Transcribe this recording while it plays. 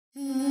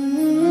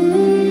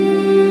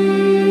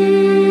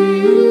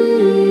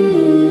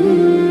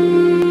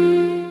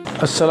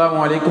السلام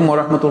عليكم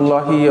ورحمة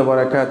الله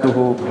وبركاته.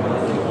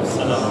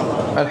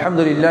 الحمد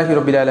لله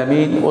رب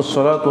العالمين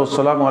والصلاة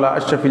والسلام على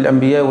أشرف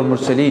الأنبياء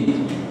والمرسلين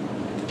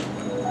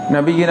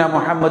نبينا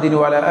محمد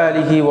وعلى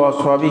آله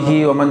وأصحابه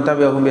ومن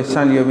تبعهم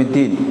بإحسان يوم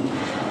الدين.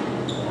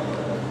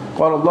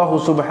 قال الله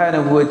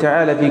سبحانه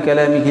وتعالى في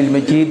كلامه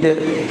المجيد: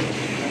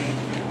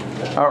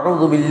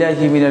 أعوذ بالله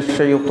من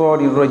الشيطان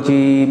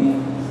الرجيم.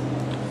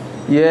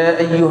 يا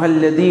أيها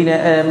الذين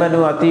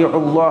آمنوا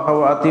أطيعوا الله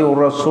وأطيعوا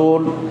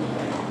الرسول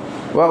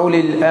وأولي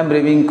الأمر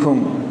منكم.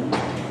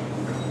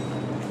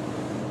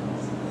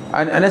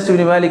 عن أنس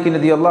بن مالك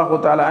رضي الله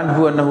تعالى عنه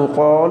أنه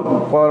قال: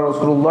 قال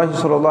رسول الله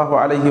صلى الله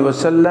عليه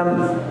وسلم: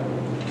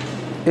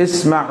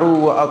 اسمعوا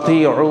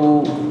وأطيعوا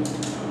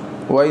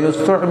وإن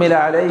استعمل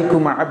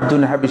عليكم عبد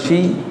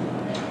حبشي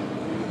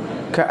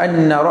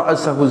كأن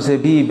رأسه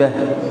زبيبة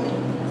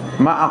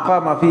ما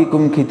أقام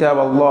فيكم كتاب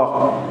الله.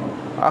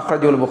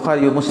 أخرجه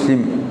البخاري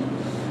ومسلم.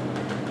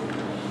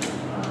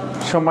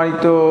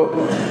 সম্মানিত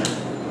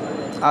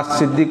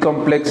সিদ্দিক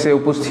কমপ্লেক্সে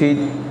উপস্থিত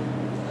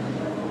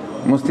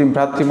মুসলিম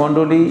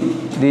ভ্রাতৃমণ্ডলী,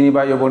 দিনী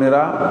ভাই ও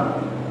বোনেরা,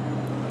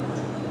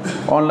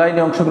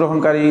 অনলাইনে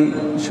অংশগ্রহণকারী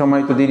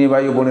সম্মানিত দিনী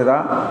ভাই ও বোনেরা,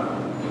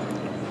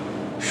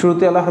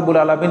 শুরুতে আল্লাহ রাব্বুল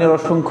আলামিনের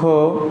অসংখ্য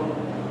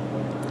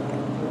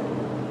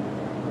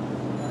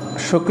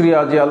শুকরিয়া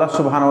যে আল্লাহ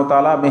সুবহানাহু ওয়া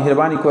তাআলা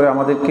মেহেরবানি করে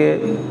আমাদেরকে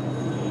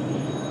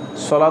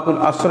সলাতুল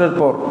আসরের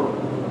পর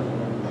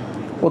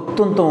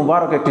অত্যন্ত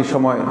মুবারক একটি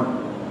সময়,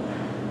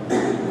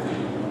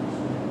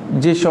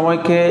 যে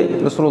সময়কে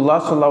রাসূলুল্লাহ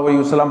সাল্লাল্লাহু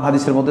আলাইহি ওয়াসাল্লাম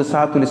হাদিসের মধ্যে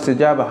সাআতুল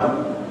ইস্তিজাবা,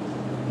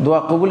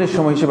 দোয়া কবুলের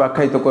সময় হিসেবে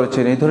আখ্যায়িত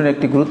করেছেন। এই ধরনের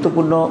একটি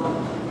গুরুত্বপূর্ণ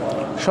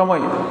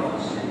সময়,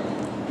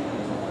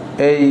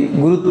 এই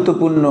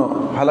গুরুত্বপূর্ণ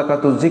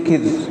হালাকাতুল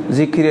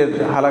জিকিরের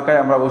হালাকায়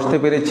আমরা বসতে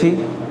পেরেছি।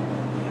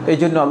 এই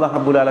জন্য আল্লাহ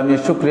রাব্বুল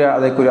আলামিনের শুকরিয়া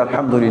আদায় করি,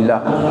 আলহামদুলিল্লাহ।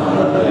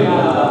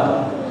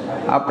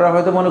 আপনারা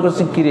হয়তো মনে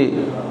করছেন, কিরে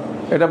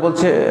এটা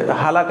বলছে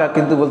হালাকা,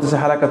 কিন্তু বলতেছে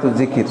হালাকাতুল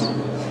জিকির।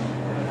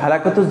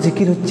 হালাকাতুল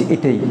জিকির হচ্ছে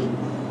এটাই।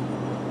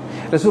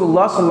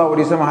 রাসূলুল্লাহ সাল্লাল্লাহু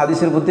আলাইহি ওয়াসাল্লাম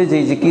হাদিসের মধ্যে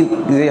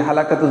যে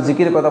হালাকাতুল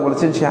জিকিরের কথা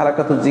বলেছেন, সেই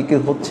হালাকাতুল জিকির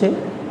হচ্ছে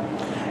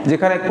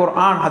যেখানে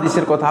কোরআন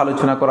হাদিসের কথা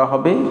আলোচনা করা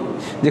হবে,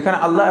 যেখানে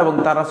আল্লাহ এবং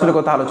তার রাসূলের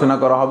কথা আলোচনা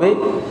করা হবে,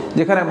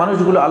 যেখানে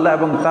মানুষগুলো আল্লাহ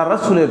এবং তার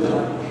রাসূলের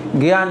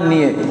জ্ঞান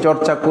নিয়ে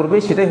চর্চা করবে,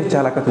 সেটাই হচ্ছে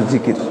হালাকাতুল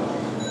জিকির।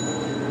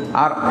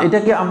 আর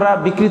এটাকে আমরা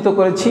বিকৃত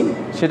করেছি,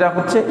 সেটা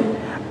হচ্ছে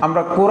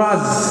আমরা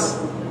কোরাজ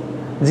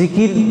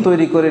জিকির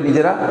তৈরি করে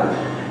নিজেরা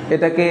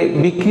এটাকে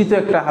বিকৃত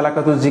একটা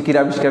হালাকাতুল জিকির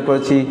আবিষ্কার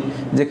করেছি,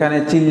 যেখানে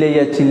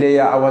চিল্লাইয়া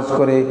চিল্লাইয়া আওয়াজ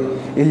করে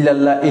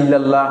ইল্লাল্লাহ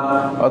ইল্লাল্লাহ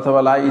অথবা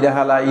লা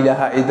ইলাহা লা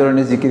ইলাহা এই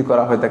ধরনের জিকির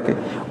করা হয় থাকে।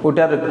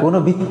 ওটার কোনো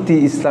ভিত্তি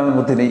ইসলামের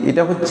মধ্যে নেই।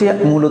 এটা হচ্ছে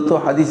মূলত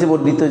হাদিসে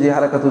বর্ণিত যে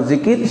হালাকাতুল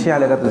জিকির, সেই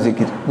হালাকাতুল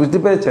জিকির, বুঝতে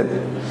পেরেছেন?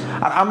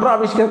 আর আমরা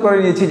আবিষ্কার করে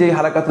নিয়েছি যে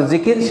হালাকাতুল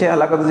জিকির, সেই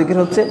হালাকাতুল জিকির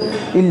হচ্ছে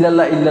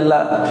ইল্লাল্লাহ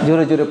ইল্লাল্লাহ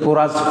জোরে জোরে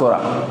কোরাজ করা।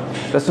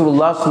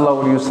 রাসূলুল্লাহ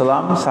সাল্লাল্লাহু আলাইহি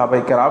ওয়াসাল্লাম,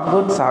 সাহাবায়ে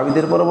কেরামগণ,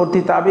 সাহাবীদের পরবর্তী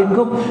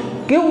তাবিঈনগণ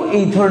কেউ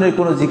এই ধরনের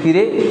কোনো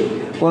জিকিরে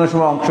কোনো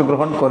সময়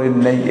অংশগ্রহণ করেন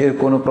নাই, এর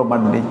কোনো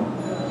প্রমাণ নেই।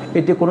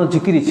 এটি কোনো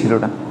জিকিরই ছিল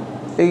না,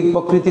 এই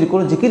প্রকৃতির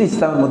কোনো জিকির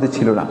ইসলামের মধ্যে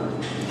ছিল না।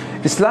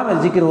 ইসলামের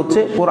জিকির হচ্ছে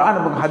কোরআন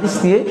এবং হাদিস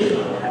দিয়ে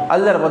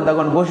আল্লাহর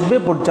বান্দাগণ বসবে,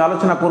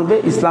 পর্যালোচনা করবে,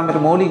 ইসলামের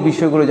মৌলিক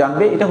বিষয়গুলো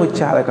জানবে। এটা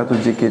হচ্ছে হালাকাতুল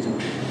জিকির।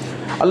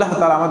 আল্লাহ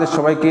তাআলা আমাদের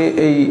সবাইকে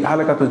এই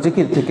হালাকাতুল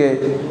জিকির থেকে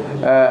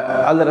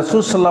আল্লাহ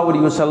রাসূল সাল্লাল্লাহু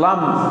আলাইহি ওয়াসাল্লাম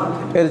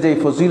এর যে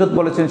ফজিলত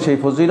বলেছেন, সেই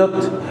ফজিলত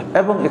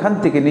এবং এখান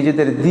থেকে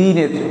নিজেদের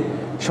দ্বীনের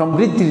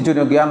সমৃদ্ধির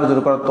জন্য জ্ঞান অর্জন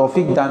করার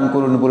তৌফিক দান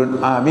করুন, বলুন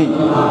আমিন।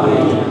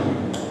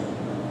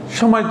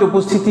 সম্মানিত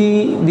উপস্থিতি,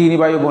 দ্বীনী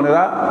ভাই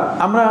বোনেরা,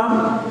 আমরা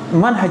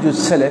মানহাজুস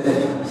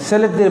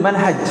সেলেফদের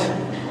মানহাজ,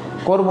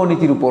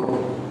 কর্মনীতির উপর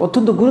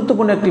অত্যন্ত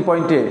গুরুত্বপূর্ণ একটি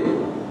পয়েন্টে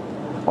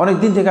অনেক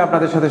দিন থেকে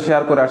আপনাদের সাথে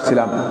শেয়ার করে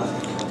আসছিলাম।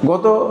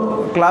 গত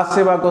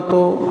ক্লাসে বা গত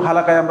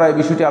হালাকায় আমরা এই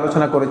বিষয়টি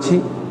আলোচনা করেছি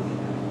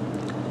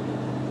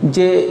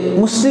যে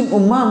মুসলিম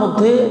উম্মার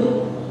মধ্যে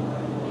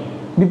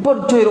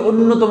বিপর্যয়ের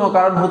অন্যতম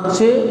কারণ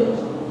হচ্ছে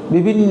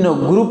বিভিন্ন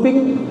গ্রুপিং,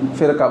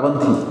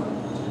 ফেরকাবন্ধি।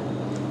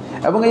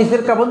 এবং এই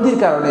ফেরকাবন্ধির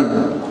কারণেই,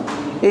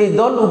 এই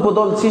দল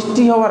উপদল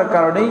সৃষ্টি হওয়ার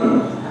কারণেই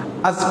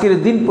আজকের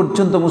দিন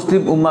পর্যন্ত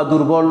মুসলিম উম্মা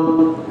দুর্বল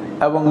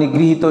এবং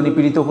নিগৃহীত,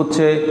 নিপীড়িত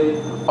হচ্ছে।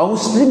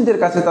 অমুসলিমদের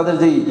কাছে তাদের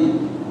যেই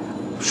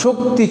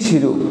শক্তি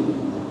ছিল,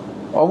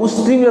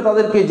 অমুসলিমরা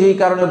তাদেরকে যেই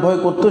কারণে ভয়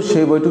করতো,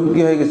 সেই ভয়টুকু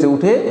কী হয়ে গেছে,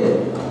 উঠে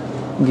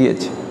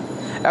গিয়েছে।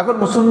 এখন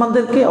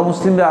মুসলমানদেরকে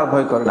অমুসলিমরা আর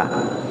ভয় করে না।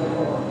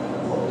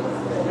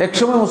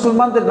 একসময়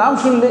মুসলমানদের নাম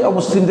শুনলে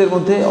অমুসলিমদের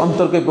মধ্যে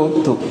অন্তর কেঁপে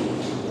উঠত,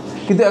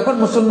 কিন্তু এখন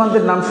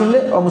মুসলমানদের নাম শুনলে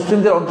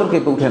অমুসলিমদের অন্তর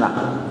কেঁপে ওঠে না।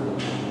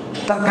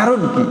 তার কারণ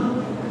কি?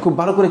 খুব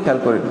ভালো করে খেয়াল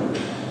করেন।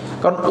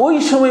 কারণ ওই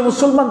সময়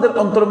মুসলমানদের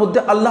অন্তরের মধ্যে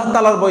আল্লাহ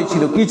তাআলার ভয়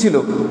ছিল। কি ছিল?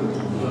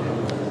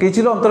 কি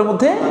ছিল অন্তরের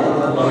মধ্যে?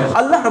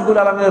 আল্লাহ রাব্বুল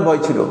আলামিনের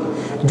ভয় ছিল।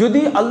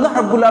 যদি আল্লাহ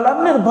রাব্বুল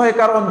আলামিনের ভয়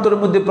কার অন্তরের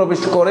মধ্যে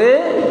প্রবেশ করে,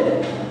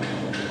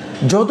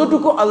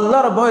 যতটুকু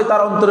আল্লাহর ভয়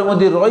তার অন্তরের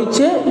মধ্যে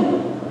রয়েছে,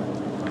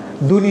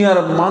 দুনিয়ার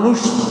মানুষ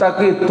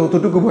তাকে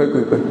ততটুকু ভয়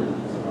করবে।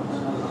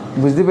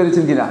 বুঝতে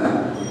পেরেছেন কিনা?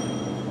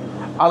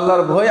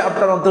 আল্লাহর ভয়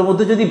আপনার অন্তরের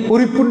মধ্যে যদি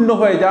পরিপূর্ণ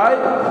হয়ে যায়,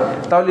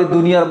 তাহলে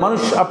দুনিয়ার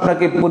মানুষ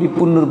আপনাকে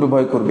পরিপূর্ণরূপে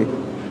ভয় করবে।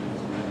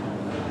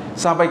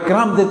 সাহাবায়ে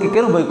কেরামদেরকে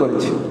কেন ভয়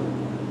করেছে?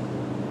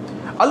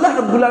 আল্লাহ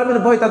রাব্বুল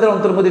আলামিনের ভয় তাদের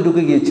অন্তরের মধ্যে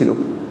ঢুকে গিয়েছিল।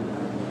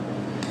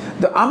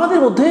 তো আমাদের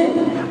মধ্যে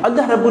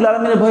আল্লাহ রাব্বুল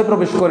আলামিনের ভয়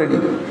প্রবেশ করেনি,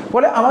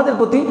 ফলে আমাদের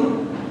প্রতি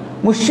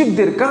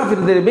মুশরিকদের,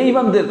 কাফিরদের,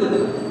 বেঈমানদের,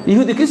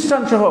 ইহুদি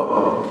খ্রিস্টান সহ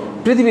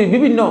পৃথিবীর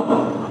বিভিন্ন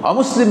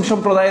অমুসলিম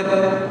সম্প্রদায়ের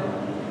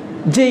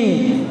যেই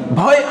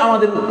ভয়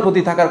আমাদের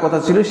প্রতি থাকার কথা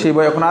ছিল, সেই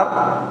ভয় এখন আর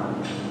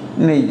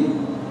নেই।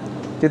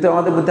 যেহেতু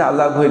আমাদের মধ্যে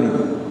আল্লাহর ভয় নেই,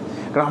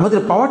 কারণ আমাদের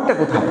পাওয়ারটা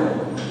কোথায়?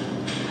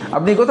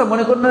 আপনি এই কথা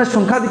মনে করেন না,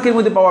 সংখ্যাধিক্যের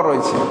মধ্যে পাওয়ার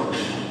রয়েছে।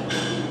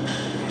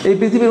 এই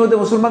পৃথিবীর মধ্যে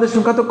মুসলমানদের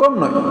সংখ্যা তো কম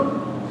নয়,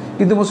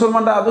 কিন্তু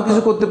মুসলমানরা আদৌ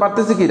কিছু করতে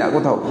পারতেছে কি না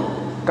কোথাও?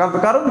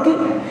 কারণ কি?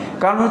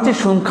 কারণ হচ্ছে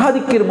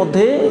সংখ্যাধিক্যের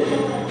মধ্যে,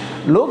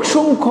 লোক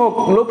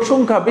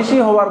সংখ্যা বেশি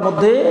হওয়ার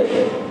মধ্যে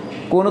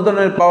কোনো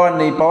ধরনের পাওয়ার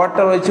নেই।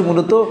 পাওয়ারটা রয়েছে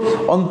মূলত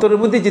অন্তরের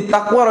মধ্যে যে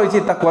তাকওয়া রয়েছে,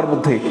 তাকওয়ার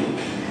মধ্যে।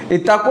 এই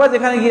তাকওয়া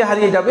যেখানে গিয়ে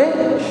হারিয়ে যাবে,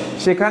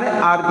 সেখানে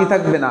আর কি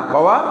থাকবে না?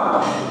 পাওয়ার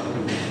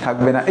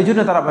থাকবে না। এই জন্য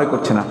তারা ভয়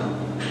করছে না।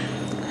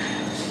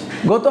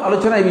 গত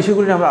আলোচনায় এই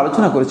বিষয়গুলি আমরা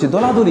আলোচনা করেছি।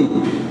 দলাদলি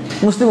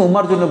মুসলিম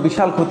উম্মার জন্য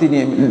বিশাল ক্ষতি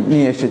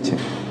নিয়ে এসেছে।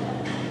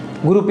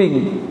 গ্রুপিং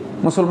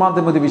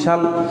মুসলমানদের মধ্যে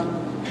বিশাল।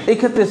 এই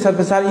ক্ষেত্রে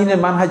সালফে সালিহিনের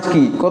মানহাজ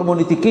কি,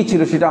 কর্মনীতি কি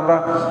ছিল, সেটা আমরা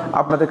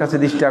আপনাদের কাছে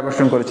দৃষ্টি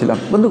আকর্ষণ করেছিলাম।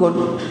 বন্ধুগণ,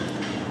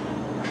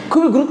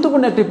 খুবই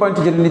গুরুত্বপূর্ণ একটি পয়েন্ট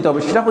জেনে নিতে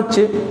হবে, সেটা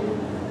হচ্ছে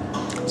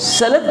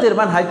সালেফদের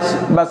মানহাজ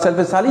বা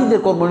সালফে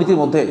সালিহদের কর্মনীতির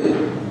মধ্যে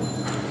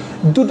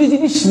দুটি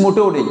জিনিস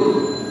মোটেও নেই।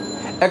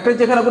 একটা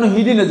হচ্ছে এখানে কোনো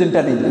হিডেন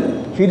এজেন্ডা নেই।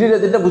 হিডেন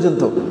এজেন্ডা বুঝেন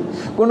তো?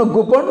 কোনো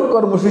গোপন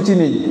কর্মসূচি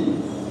নেই,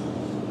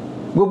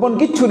 গোপন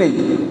কিচ্ছু নেই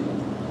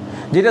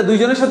যেটা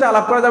দুইজনের সাথে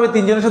আলাপ করা যাবে,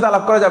 তিনজনের সাথে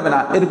আলাপ করা যাবে না,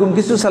 এরকম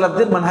কিছু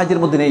সালাফদের মানহাজের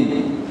মধ্যে নেই।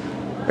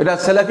 এটা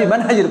সালাফি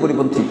মানহাজের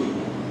পরিপন্থী।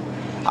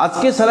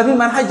 আজকে সালাফি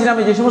মানহাজ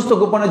নামে যে সমস্ত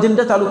গোপন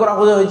এজেন্ডা চালু করা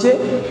হয়েছে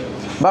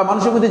বা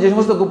মানুষের মধ্যে যে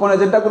সমস্ত গোপন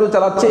এজেন্ডাগুলো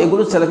চালাচ্ছে,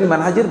 এগুলো সালাফি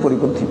মানহাজের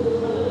পরিপন্থী।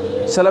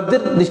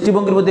 সালাফদের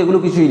দৃষ্টিভঙ্গির মধ্যে এগুলো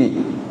কিছুই নেই।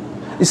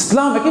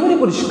 ইসলাম একেবারে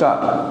পরিষ্কার।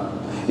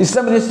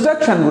 ইসলামের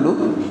ইনস্ট্রাকশনগুলো,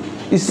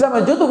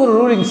 ইসলামের যতগুলো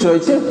রুলিংস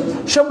রয়েছে,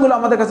 সবগুলো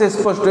আমাদের কাছে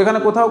স্পষ্ট। এখানে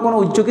কোথাও কোনো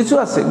উচ্চ কিছু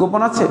আছে,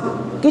 গোপন আছে?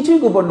 কিছুই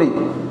গোপন নেই।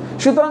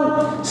 সুতরাং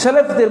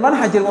সালেফদের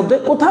মানহাজের মধ্যে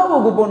কোথাও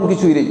গোপন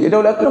কিছুই নেই। এটা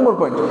হলো 1 নম্বর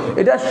পয়েন্ট।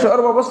 এটা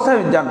সর্বাবস্থায়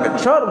জানবেন,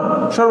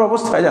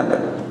 সর্বাবস্থায়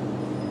জানবেন।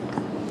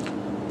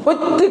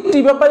 প্রত্যেকটি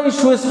ব্যাপারে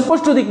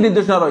সুস্পষ্ট দিক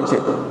নির্দেশনা রয়েছে।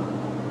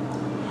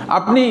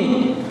 আপনি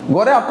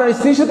ঘরে আপনার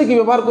স্ত্রীর সাথে কি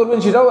ব্যবহার করবেন,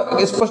 সেটাও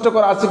স্পষ্ট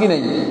করা আছে কি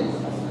নাই?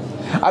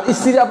 আর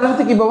স্ত্রী আপনার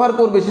সাথে কি ব্যবহার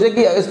করবে, সেটা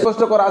কি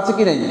স্পষ্ট করা আছে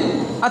কি নাই?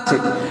 আছে।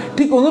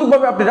 ঠিক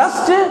অনুরূপভাবে আপনি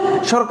রাষ্ট্রে,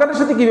 সরকারের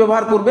সাথে কি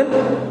ব্যবহার করবেন,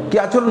 কি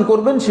আচরণ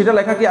করবেন, সেটা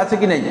লেখা কি আছে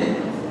কি নাই?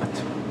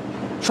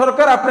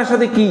 সরকার আপনার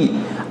সাথে কি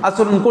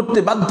আচরণ করতে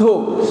বাধ্য,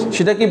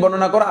 সেটা কি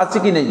বর্ণনা করা আছে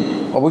কি নেই?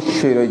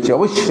 অবশ্যই রয়েছে,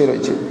 অবশ্যই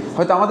রয়েছে।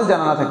 হয়তো আমাদের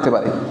জানা না থাকতে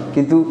পারে,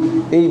 কিন্তু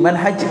এই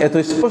মানহাজ এত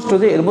স্পষ্ট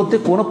যে এর মধ্যে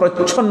কোনো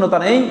প্রচ্ছন্নতা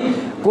নেই,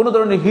 কোনো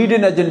ধরনের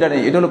হিডেন এজেন্ডা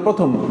নেই। এটা হলো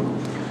প্রথম।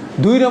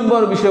 2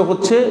 নম্বর বিষয়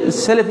হচ্ছে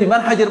সালেফি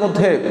মানহাজের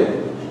মধ্যে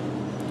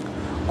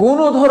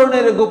কোনো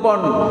ধরনের গোপন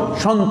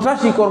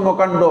সন্ত্রাসী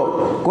কর্মকাণ্ড,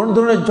 কোন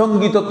ধরনের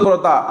জঙ্গি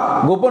তৎপরতা,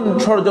 গোপন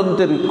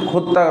ষড়যন্ত্রের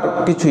হত্যার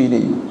কিছুই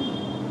নেই।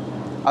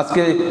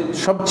 আজকে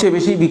সবচেয়ে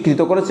বেশি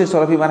বিকৃত করেছে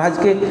সালাফি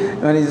মানহাজকে,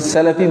 মানে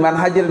সালাফি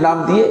মানহাজের নাম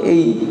দিয়ে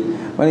এই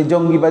মানে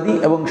জঙ্গিবাদী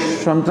এবং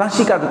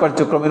সন্ত্রাসী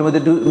কার্যক্রমের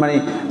মধ্যে মানে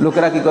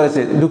লোকেরা কি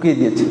করেছে, ঢুকিয়ে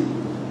দিয়েছে।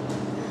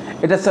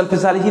 এটা সালফে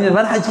সালিহিনের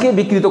মানহাজকে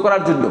বিকৃত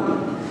করার জন্য,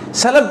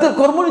 সালাফদের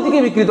কর্মনীতিকে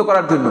বিকৃত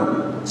করার জন্য।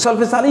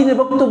 সালফে সালিহিনের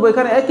বক্তব্য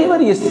এখানে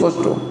একেবারেই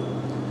স্পষ্ট।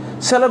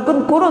 সালাফগণ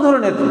কোনো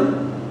ধরনের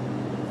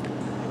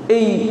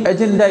এই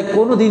এজেন্ডায়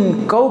কোনোদিন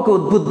কাউকে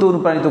উদ্বুদ্ধ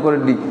অনুপ্রাণিত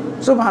করেননি।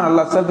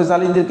 সুবহানাল্লাহ, সালফে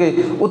সালিহিনদেরকে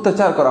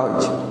অত্যাচার করা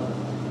হয়েছে,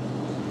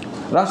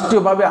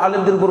 রাষ্ট্রীয়ভাবে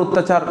আলেমদের উপর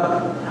অত্যাচার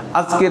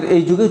আজকের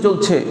এই যুগে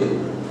চলছে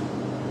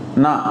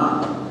না,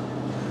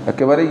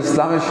 একেবারে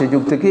ইসলামের সেই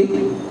যুগ থেকেই।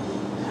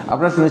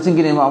 আপনারা শুনেছেন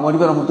কিনা ইমাম আহমদ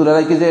রহমতুল্লাহ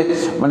আলাইহিকে যে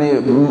মানে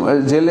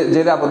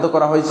জেলে আবদ্ধ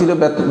করা হয়েছিল,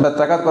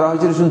 বেত্রাঘাত করা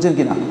হয়েছিল, শুনছেন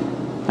কিনা?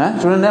 হ্যাঁ,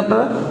 শুনেন না?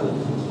 আপনারা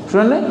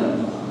শুনেন না?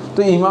 তো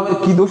ইমামের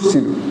কি দোষ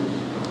ছিল?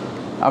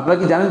 আপনারা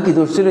কি জানেন কি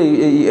দোষ ছিল?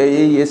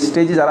 এই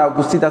স্টেজে যারা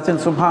উপস্থিত আছেন,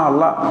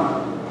 সুবহানাল্লাহ,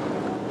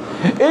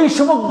 এই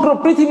সমগ্র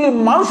পৃথিবীর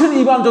মানুষের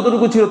ঈমান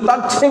যতটুকু ছিল, তার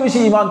চেয়ে বেশি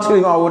ঈমান ছিল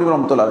ইমাম আবু বকর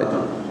রহমতুল্লাহ আলাইহি।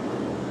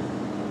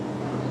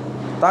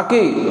 তাকে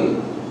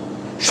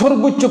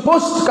সর্বোচ্চ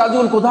পোস্ট,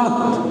 কাজুল কোদাত,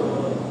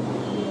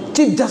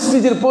 চিফ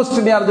জাস্টিসের পোস্ট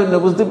নেওয়ার জন্য,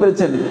 বুঝতে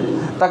পেরেছেন,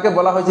 তাকে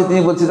বলা হয়েছে,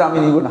 তিনি বলছে যে আমি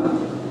নিব না,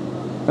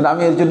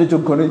 আমি এর জন্য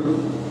যোগ্য নই।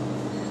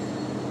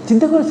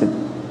 চিন্তা করেছেন?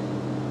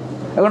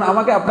 এখন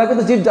আমাকে আপনাকে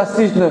তো চিফ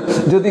জাস্টিস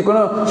যদি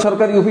কোনো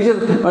সরকারি অফিসের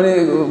মানে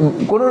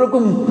কোনো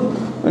রকম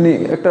মানে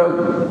একটা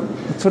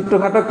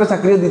ছোট্টখাটো একটা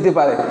চাকরিও দিতে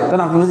পারে,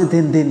 তখন আপনি বলছেন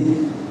দেন দেন,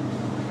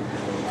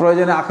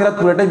 প্রয়োজনে আখিরাত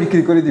পুরোটাই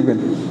বিক্রি করে দিবেন।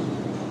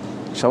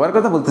 সবার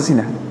কথা বলতেছি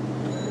না,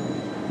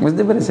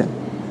 বুঝতে পেরেছেন?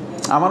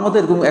 আমার মতো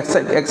এরকম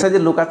এক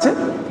সাইজের লোক আছে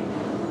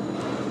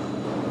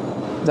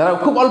যারা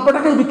খুব অল্প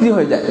টাকায় বিক্রি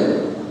হয়ে যায়,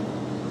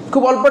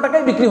 খুব অল্প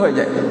টাকায় বিক্রি হয়ে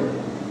যায়।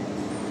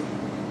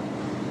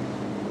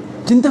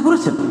 চিন্তা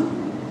করেছেন?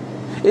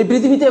 এই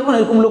পৃথিবীতে এখন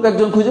এরকম লোক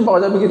একজন খুঁজে পাওয়া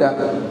যাবে কিনা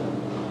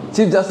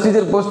চিফ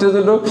জাস্টিসের পোস্টের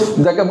জন্য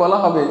যাকে বলা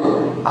হবে,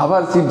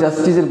 আবার চিফ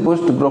জাস্টিসের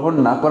পোস্ট গ্রহণ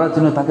না করার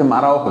জন্য তাকে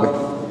মারাও হবে,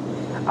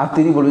 আর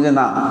তিনি বলবেন যে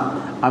না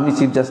আমি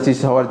চিফ জাস্টিস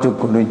হওয়ার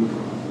যোগ্য নই।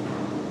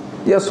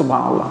 ইয়া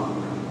সুবহানাল্লাহ।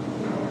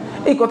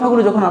 এই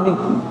কথাগুলো যখন আমি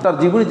তার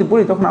জীবনীতে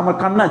পড়ি তখন আমার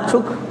কান্নার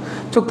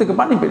চোখ থেকে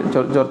পানি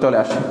চলে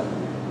আসে।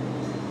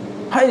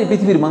 হায় রে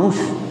পৃথিবীর মানুষ,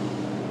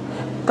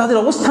 তাদের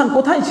অবস্থান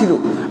কোথায় ছিল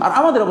আর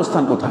আমাদের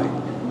অবস্থান কোথায়?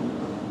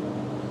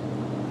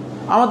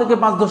 আমাদেরকে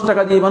 5-10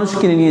 টাকা দিয়ে মানুষ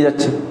কিনে নিয়ে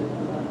যাচ্ছে,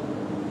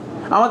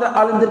 আমাদের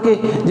আলেমদেরকে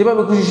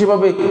যেভাবে খুশি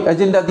সেভাবে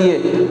এজেন্ডা দিয়ে,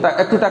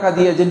 একটু টাকা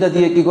দিয়ে এজেন্ডা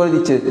দিয়ে কি করে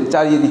দিচ্ছে,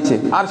 চালিয়ে দিচ্ছে,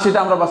 আর সেটা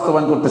আমরা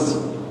বাস্তবায়ন করতেছি।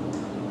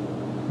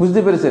 বুঝতে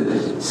পেরেছেন?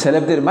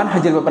 সেলেফদের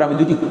মানহাজের ব্যাপারে আমি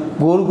দুটি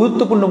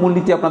গুরুত্বপূর্ণ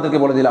মূলনীতি আপনাদেরকে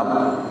বলে দিলাম।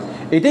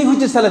 এটাই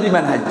হচ্ছে সেলেফি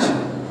মানহাজ।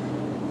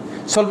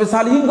 সলফে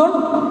সালিহিনগণ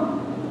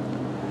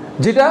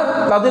যেটা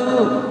তাদের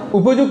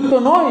উপযুক্ত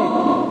নয়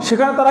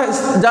সেখানে তারা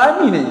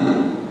যায়নি নেই,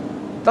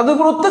 তাদের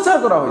উপর অত্যাচার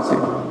করা হয়েছে।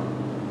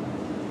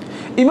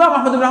 ইমাম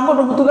আহমদ বিন হাম্বল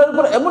রাহমাতুল্লাহর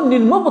উপর এমন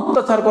নির্মম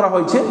অত্যাচার করা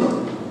হয়েছে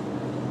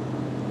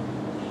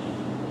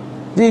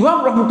যে ইমাম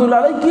রাহমাতুল্লাহ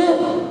আলাইহিকে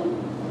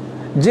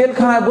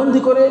জেলখানায়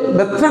বন্দি করে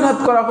বেত্রাঘাত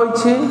করা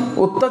হয়েছে,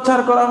 অত্যাচার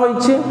করা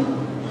হয়েছে।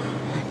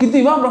 কিন্তু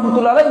ইমাম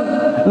রাহমাতুল্লাহ আলাইহি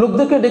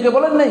লোকদেরকে ডেকে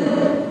বলেন নাই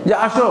যে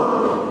আসো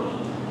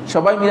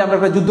সবাই মিলে আমরা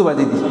একটা যুদ্ধ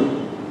বাজিয়ে দিই,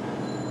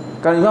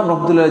 কারণ ইমাম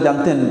রাহমাতুল্লাহ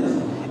জানতেন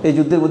এই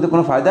যুদ্ধের মধ্যে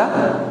কোনো ফায়দা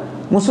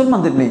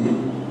মুসলমানদের নেই,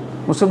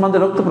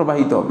 মুসলমানদের রক্ত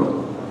প্রবাহিত হবে।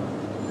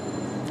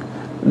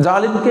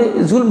 জালিমকে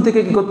জুলম থেকে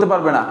কি করতে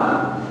পারবে না,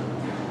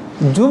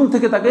 জুলম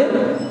থেকে তাকে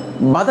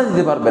বাধা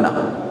দিতে পারবে না,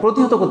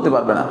 প্রতিহত করতে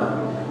পারবে না,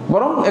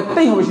 বরং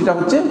একটাই হবে, সেটা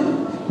হচ্ছে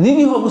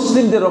নিরীহ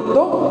মুসলিমদের রক্ত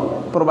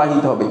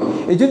প্রবাহিত হবে।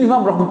 এই জন্য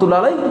ইমাম রাহমাতুল্লাহ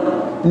আলাইহি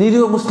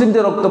নিরীহ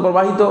মুসলিমদের রক্ত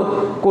প্রবাহিত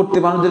করতে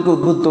মানুষদেরকে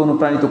উদ্বুদ্ধ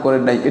অনুপ্রাণিত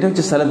করেন নাই। এটা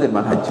হচ্ছে সালাফদের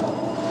মানহাজ।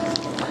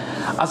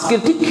 আজকে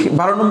ঠিক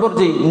 12 নম্বর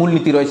যেই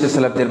মূলনীতি রয়েছে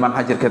সালাফদের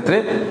মানহাজের ক্ষেত্রে,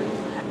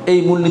 এই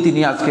মূলনীতি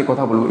নিয়ে আজকে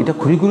কথা বলবো। এটা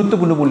খুবই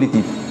গুরুত্বপূর্ণ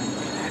মূলনীতি।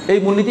 এই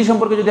মূলনীতি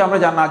সম্পর্কে যদি আমরা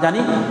না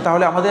জানি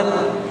তাহলে আমাদের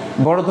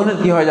বড় ধরনের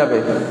কি হয়ে যাবে,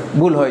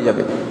 ভুল হয়ে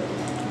যাবে।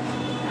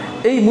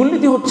 এই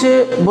মূলনীতি হচ্ছে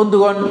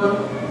বন্ধুগণ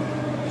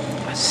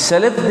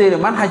সেলেফদের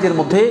মানহাজের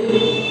মধ্যে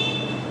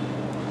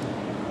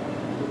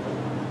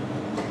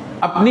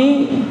আপনি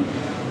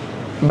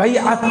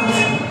বাইআত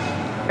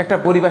একটা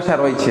পরিভাষা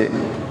রয়েছে।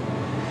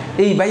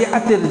 এই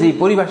বাইআতের যে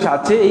পরিভাষা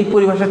আছে এই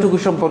পরিভাষাটুকু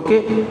সম্পর্কে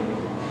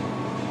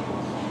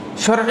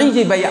শরঈ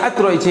যে বাইআত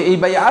রয়েছে, এই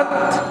বাইআত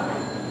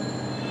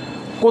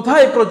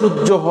কোথায়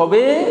প্রযোজ্য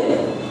হবে,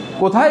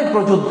 কোথায়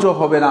প্রযোজ্য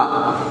হবে না,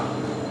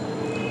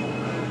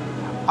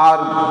 আর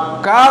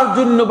কার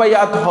জন্য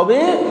বাইআত হবে,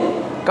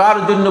 কার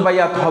জন্য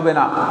বাইআত হবে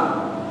না,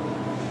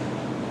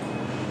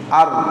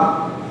 আর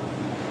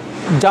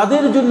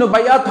যাদের জন্য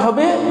বাইআত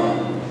হবে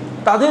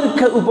তাদের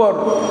উপর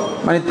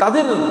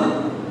তাদের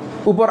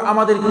উপর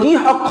আমাদের কি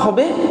হক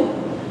হবে,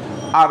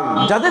 আর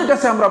যাদের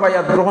কাছে আমরা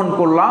বাইআত গ্রহণ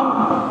করলাম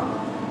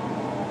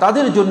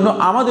তাদের জন্য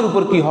আমাদের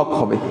উপর কি হক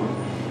হবে।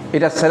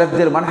 এটা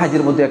সালাফদের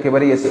মানহাজের মধ্যে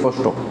একেবারেই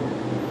স্পষ্ট।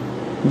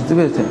 বুঝতে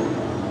পেরেছেন?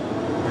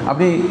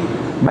 আপনি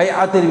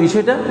বাইআতের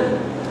বিষয়টা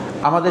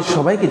আমাদের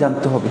সবাইকে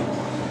জানতে হবে।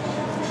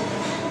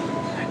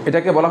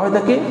 এটাকে বলা হয়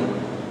থাকে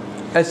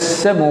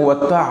আস-সামউ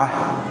ওয়াত তাআহ,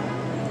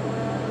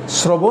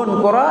 শ্রবণ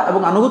করা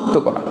এবং আনুগত্য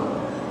করা।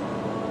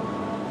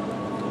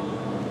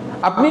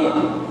 আপনি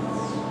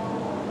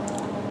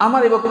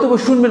আমার এই বক্তব্য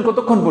শুনবেন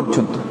কতক্ষণ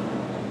পর্যন্ত,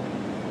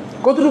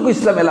 কতটুকু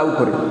ইসলাম এলাউ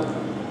করে।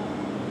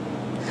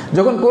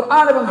 যখন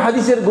কোরআন এবং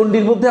হাদিসের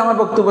গণ্ডির মধ্যে আমার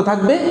বক্তব্য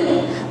থাকবে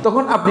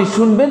তখন আপনি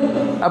শুনবেন,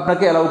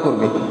 আপনাকে এলাউ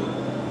করবে।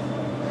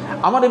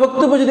 আমার এই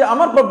বক্তব্য যদি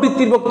আমার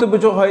প্রবৃত্তির বক্তব্য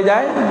হয়ে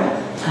যায়,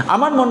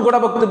 আমার মন গড়া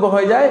বক্তব্য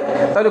হয়ে যায়,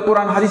 তাহলে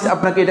কোরআন হাদিস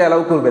আপনাকে এটা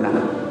এলাউ করবে না,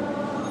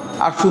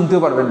 আর শুনতেও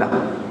পারবেন না,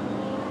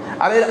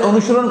 আর এর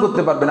অনুসরণ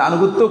করতে পারবেন না,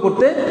 আনুগত্য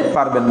করতে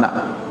পারবেন না।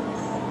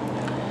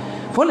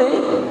 ফলে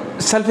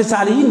সালফে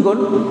সালিহিনগণ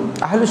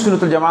আহলুস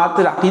সুন্নাত ওয়াল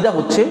জামাতের আকীদা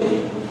হচ্ছে,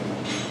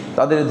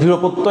 তাদের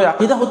দৃঢ়প্রত্যয়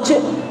আকীদা হচ্ছে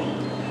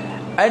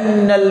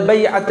আন্নাল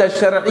বাইআতা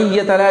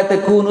শারঈয়্যাতা লা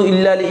তাকুনু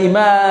ইল্লা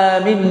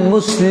লিইমামিন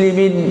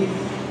মুসলিমিন।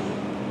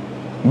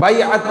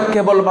 বাইআত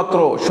কেবলমাত্র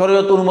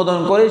শরীয়ত অনুমোদন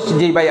করে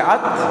যে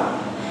বাইআত,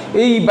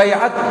 এই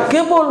বাইআত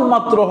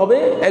কেবলমাত্র হবে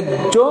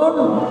একজন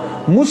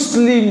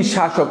মুসলিম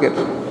শাসকের।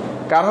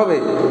 কার হবে?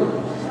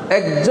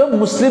 একজন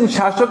মুসলিম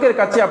শাসকের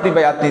কাছে আপনি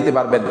বাইআত নিতে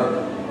পারবেন।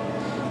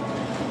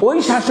 ওই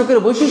শাসকের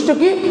বৈশিষ্ট্য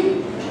কি?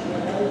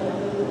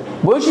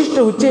 বৈশিষ্ট্য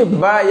হচ্ছে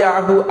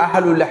বায়াহু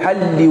আহলুল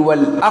হাল্লি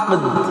ওয়াল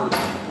আকদ।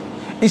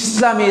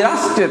 ইসলামী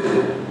রাষ্ট্রের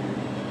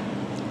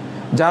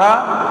যারা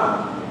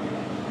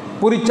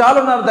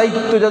পরিচালনার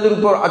দায়িত্ব যাদের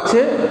উপর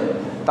আছে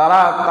তারা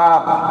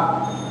তার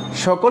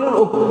সকলের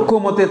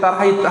ঐক্যমতে তার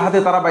হাতে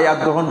তারা বাইআত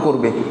গ্রহণ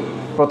করবে।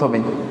 প্রথমে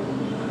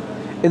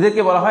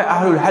এদেরকে বলা হয়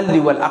আহলুল হাল্লি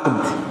ওয়াল আকদ,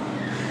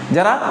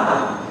 যারা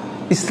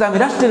ইসলামী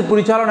রাষ্ট্রের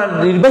পরিচালনার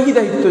নির্বাহী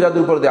দায়িত্ব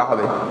যাদের উপর দেওয়া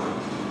হবে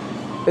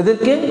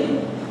এদেরকে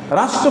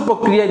রাষ্ট্র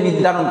প্রক্রিয়ায়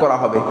নির্ধারণ করা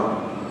হবে।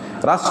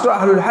 রাষ্ট্র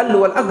আহলুল হাল্ল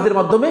ওয়াল আকদের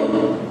মাধ্যমে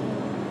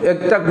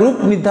একটা গ্রুপ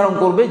নির্ধারণ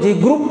করবে, যে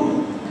গ্রুপ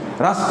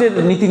রাষ্ট্রের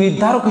নীতি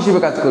নির্ধারক হিসেবে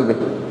কাজ করবে।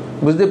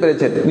 বুঝতে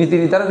পেরেছেন? নীতি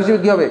নির্ধারক হিসেবে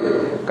কি হবে?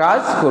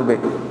 কাজ করবে।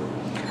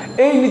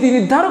 এই নীতি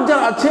নির্ধারক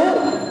যারা আছে,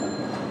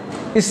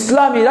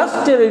 ইসলামী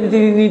রাষ্ট্রের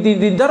নীতি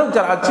নির্ধারক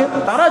যারা আছে,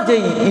 তারা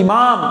যেই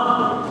ইমাম,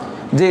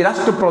 যে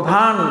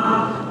রাষ্ট্রপ্রধান,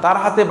 তার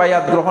হাতে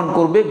বায়াত গ্রহণ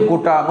করবে,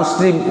 গোটা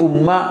মুসলিম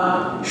উম্মাহ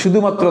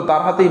শুধুমাত্র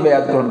তার হাতেই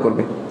বায়াত গ্রহণ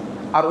করবে,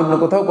 আর অন্য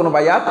কোথাও কোনো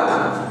বায়াত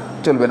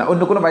চলবে না,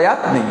 অন্য কোনো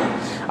বায়াত নেই।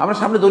 আমরা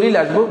সামনে দলিল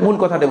আসবো, মূল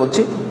কথাটা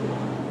বলছি।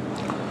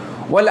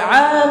 ওয়াল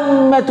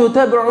আম্মাতু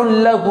তাবউন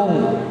লাহুম,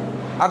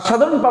 আর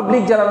সাধারণ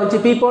পাবলিক যারা রয়েছে,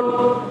 পিপল,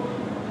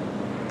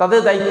 তাদের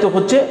দায়িত্ব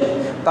হচ্ছে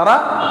তারা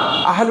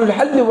আহলুল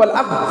হাল ওয়াল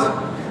আকদ,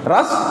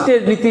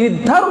 রাষ্ট্রের নীতি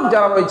নির্ধারক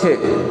যারা রয়েছে,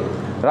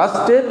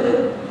 রাষ্ট্রের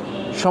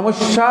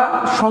সমস্যা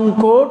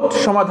সংকট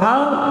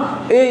সমাধান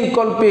এই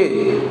কল্পে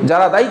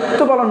যারা দায়িত্ব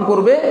পালন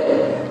করবে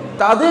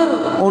তাদের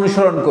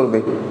অনুসরণ করবে।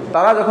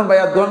 তারা যখন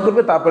বায়াত গ্রহণ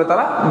করবে তারপরে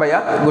তারা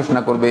বায়াত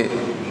ঘোষণা করবে।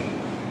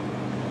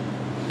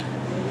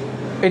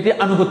 এটি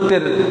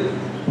আনুগত্যের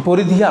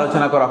পরিধি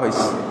আলোচনা করা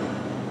হয়েছে।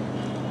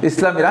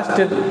 ইসলামী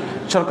রাষ্ট্রের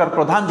সরকার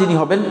প্রধান যিনি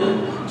হবেন,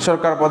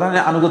 সরকার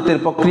প্রধানের আনুগত্যের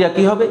প্রক্রিয়া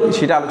কি হবে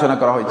সেটা আলোচনা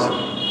করা হয়েছে।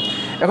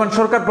 এখন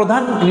সরকার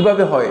প্রধান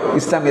কিভাবে হয়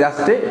ইসলামী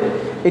রাষ্ট্রে,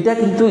 এটা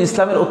কিন্তু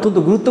ইসলামের অত্যন্ত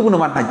গুরুত্বপূর্ণ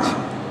মানহাজ।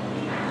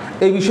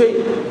 এই বিষয়ে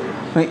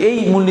এই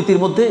মূলনীতির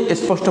মধ্যে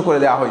স্পষ্ট করে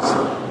দেওয়া হয়েছে।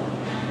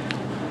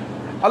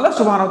 আল্লাহ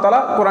সুবহানাহু ওয়া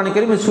তাআলা কোরআন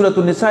কারীমের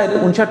সূরাতুন নিসা-এর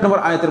 59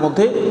 নম্বর আয়াতের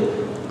মধ্যে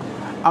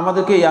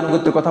আমাদেরকে এই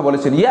আনুগত্যের কথা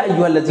বলেছেন। ইয়া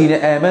আইয়ুহাল্লাযীনা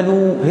আমানু,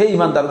 হে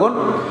ঈমানদারগণ,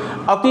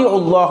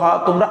 আতিউল্লাহ,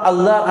 তোমরা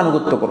আল্লাহর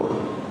আনুগত্য করো।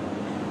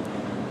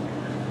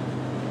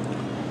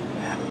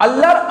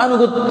 আল্লাহর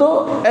আনুগত্য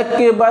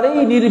একেবারেই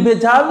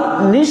নির্ভেজাল,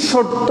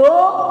 নিঃশর্ত,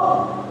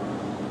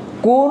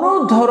 কোন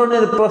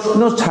ধরনের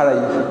প্রশ্ন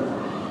ছাড়াই।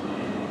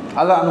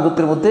 আল্লাহর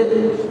আনুগত্যের মধ্যে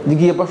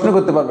গিয়ে প্রশ্ন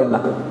করতে পারবেন না,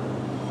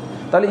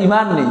 তাহলে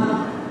ঈমান নেই,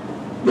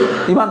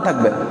 ঈমান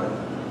থাকবে না।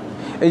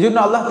 এই জন্য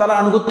আল্লাহ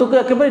তাআলার আনুগত্যকে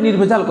একেবারে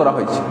নির্ভেজাল করা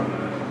হয়েছে।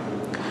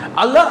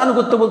 আল্লাহর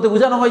আনুগত্য বলতে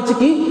বোঝানো হয়েছে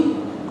কি,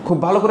 খুব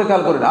ভালো করে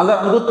খেয়াল করেন।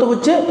 আল্লাহর আনুগত্য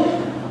হচ্ছে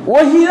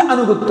ওহীর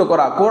আনুগত্য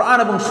করা, কোরআন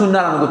এবং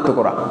সুন্নাহর আনুগত্য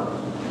করা।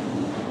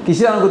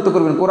 কিসের আনুগত্য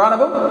করবেন? কোরআন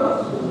এবং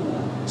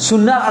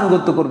সুন্নাহর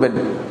আনুগত্য করবেন।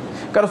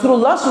 কারণ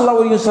রাসূলুল্লাহ সাল্লাল্লাহু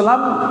আলাইহি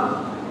ওয়াসাল্লাম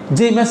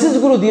যে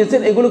মেসেজগুলো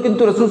দিয়েছেন, এগুলো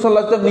কিন্তু রাসূল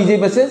সাল্লাল্লাহু আলাইহি ওয়াসাল্লাম নিজে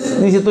মেসেজ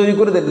নিজে তৈরি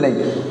করে দেন নাই।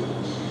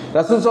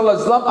 রাসূল সাল্লাল্লাহু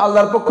আলাইহি ওয়াসাল্লাম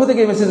আল্লাহর পক্ষ থেকে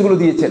এই মেসেজগুলো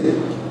দিয়েছেন।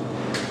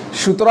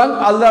 সুতরাং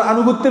আল্লাহর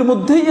আনুগত্যের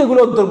মধ্যেই এগুলো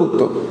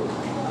অন্তর্ভুক্ত।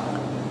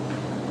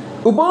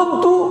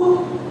 উপরন্তু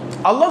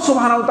আল্লাহ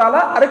সুবহানাহু ওয়া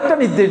তাআলা আরেকটা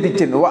নির্দেশ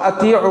দিচ্ছেন, ওয়া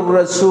আতিউর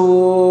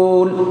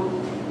রাসূল,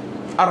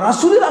 আর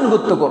রাসূলের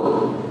আনুগত্য করো।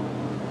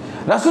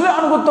 রাসূলের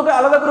আনুগত্যকে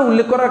আলাদা করে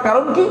উল্লেখ করার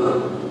কারণ কি?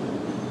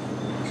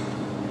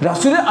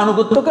 রাসূলের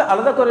আনুগত্যকে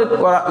আলাদা করে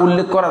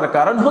উল্লেখ করার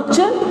কারণ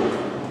হচ্ছে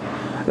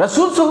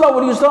রাসূল সাল্লাল্লাহু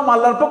আলাইহি ওয়াসাল্লাম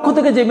আল্লাহর পক্ষ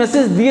থেকে যে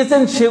মেসেজ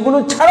দিয়েছেন সেগুলো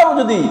ছাড়াও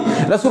যদি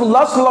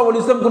রাসূলুল্লাহ সাল্লাল্লাহু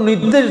আলাইহি ওয়াসাল্লাম কোনো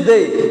নির্দেশ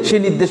দেয়,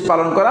 সেই নির্দেশ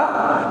পালন করা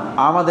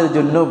আমাদের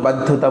জন্য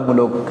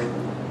বাধ্যতামূলক।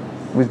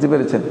 বুঝতে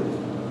পেরেছেন?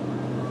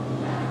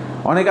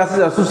 অনেক আছে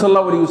রাসূল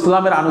সাল্লাল্লাহু আলাইহি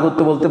ওয়াসাল্লামের আনুগত্য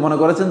বলতে মনে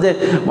করেছেন যে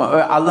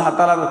আল্লাহ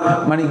তাআলার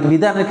মানে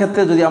বিধানের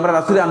ক্ষেত্রে যদি আমরা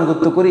রাসূলের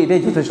আনুগত্য করি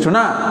এটাই যথেষ্ট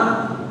না।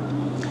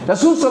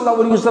 রাসূল সাল্লাল্লাহু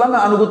আলাইহি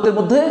ওয়াসাল্লামের আনুগত্যের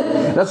মধ্যে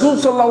রাসূল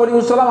সাল্লাল্লাহু আলাইহি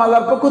ওয়াসাল্লাম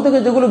আল্লাহর পক্ষ থেকে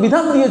যেগুলো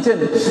বিধান দিয়েছেন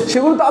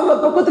সেগুলো তো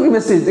আল্লাহর পক্ষ থেকে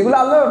মেসেজ, এগুলো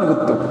আল্লাহর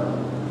আনুগত্য,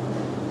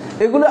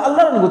 এগুলো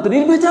আল্লাহর আনুগত্য,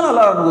 নির্ভেজাল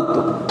আল্লাহর আনুগত্য।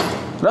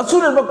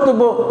 রাসূলের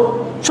বক্তব্য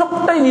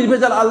সবটাই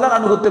নির্ভেজাল আল্লাহর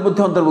আনুগত্যের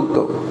মধ্যে অন্তর্ভুক্ত।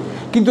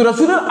 কিন্তু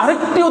রাসূলের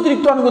আরেকটি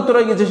অতিরিক্ত আনুগত্য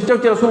রয়ে গেছে, সেটা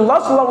হচ্ছে রাসূলুল্লাহ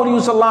সাল্লাল্লাহু আলাইহি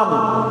ওয়াসাল্লাম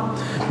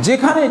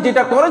যেখানে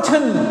যেটা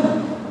করেছেন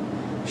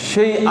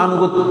সেই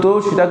আনুগত্য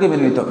সেটাকে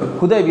মেনে নিতে হবে।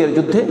 হুদায়বিয়ার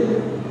যুদ্ধে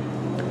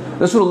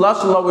রাসূলুল্লাহ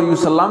সাল্লাল্লাহু আলাইহি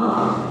ওয়াসাল্লাম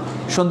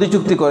সন্ধি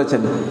চুক্তি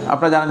করেছেন,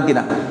 আপনারা জানেন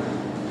কিনা?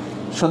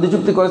 সন্ধি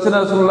চুক্তি করেছেন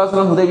রাসূলুল্লাহ সাল্লাল্লাহু আলাইহি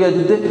ওয়াসাল্লাম হুদায়বিয়ার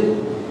যুদ্ধে।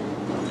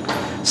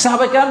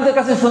 সাহাবায়ে কেরামদের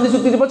কাছে সন্ধি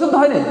চুক্তিটি পছন্দ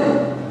হয় না।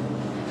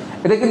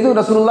 এটা কিন্তু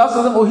রাসূলুল্লাহ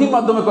সাল্লাল্লাহু আলাইহি ওয়াসাল্লাম ওহীর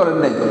মাধ্যমে করেন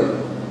নাই,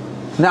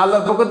 না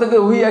আল্লাহর পক্ষ থেকে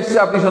ওহী আসছে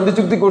আপনি সন্ধি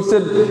চুক্তি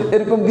করছেন,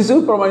 এরকম কিছু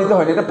প্রমাণিত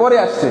হয়নি, এটা পরে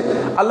আসছে।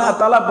 আল্লাহ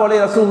তাআলা বলে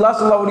রাসূলুল্লাহ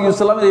সাল্লাল্লাহু আলাইহি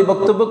ওয়াসাল্লামের এই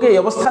বক্তব্যকে, এই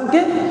অবস্থানকে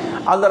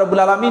আল্লাহ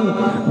রাব্বুল আলামিন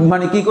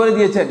মানে কি করে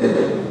দিয়েছেন,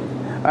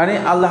 মানে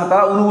আল্লাহ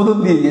তাআলা অনুমোদন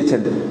দিয়ে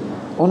দিয়েছেন।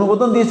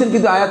 অনুমোদন দিয়েছেন,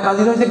 কিন্তু আয়াত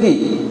নাযিল হয়েছে কি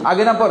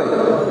আগে না পরে?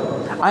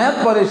 আয়াত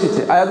পরে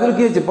এসেছে। আয়াতগুলো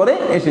কি হয়েছে? পরে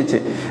এসেছে।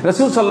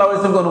 রাসূল সাল্লাল্লাহু আলাইহি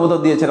ওয়াসাল্লামকে অনুমোদন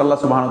দিয়েছেন আল্লাহ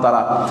সুবহানাহু ওয়া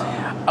তাআলা।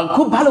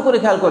 খুব ভালো করে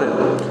খেয়াল করেন,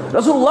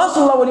 রাসূলুল্লাহ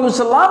সাল্লাল্লাহু আলাইহি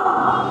ওয়াসাল্লাম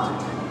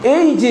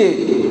এই যে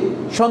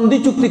সন্ধি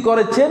চুক্তি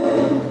করেছেন,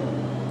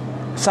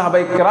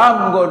 সাহাবায়ে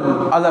কেরামগণ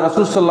আল্লাহ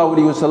রাসূল সাল্লাল্লাহু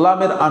আলাইহি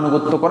ওয়াসাল্লামের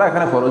আনুগত্য করা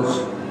এখানে ফরজ।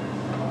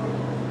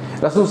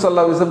 রাসূল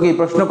সাল্লাল্লাহু আলাইহি ওয়াসাল্লামকে এই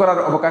প্রশ্ন করার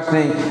অবকাশ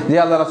নেই যে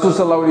আল্লাহ রাসূল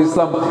সাল্লাল্লাহু আলাইহি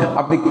ওয়াসাল্লাম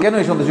আপনি কেন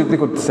এই সন্ধি চুক্তি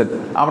করতেছেন,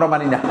 আমরা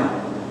মানি না।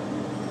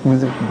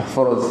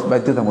 ফরজ,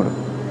 বাধ্যতামূলক।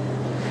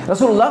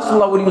 রাসূলুল্লাহ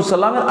সাল্লাল্লাহু আলাইহি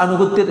ওয়াসাল্লামের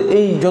আনুগত্যের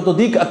এই যত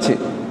দিক আছে,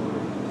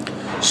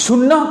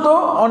 সুন্নাহ তো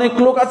অনেক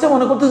লোক আছে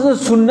মনে করতেছে যে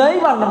সুন্নাহই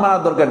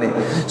মানার দরকার নেই।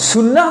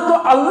 সুন্নাহ তো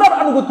আল্লাহর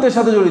আনুগত্যের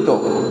সাথে জড়িত।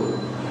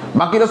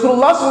 বাকি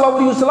রাসূলুল্লাহ সাল্লাল্লাহু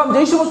আলাইহি ওয়াসাল্লাম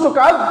যেই সমস্ত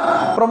কাজ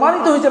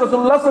প্রমাণিত হয়েছে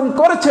রাসূলুল্লাহ সাল্লাল্লাহু আলাইহি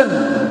ওয়াসাল্লাম করেছেন,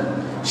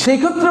 সেই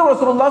ক্ষেত্রেও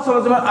রাসূলুল্লাহ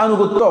সাল্লাল্লাহু আলাইহি ওয়াসাল্লামের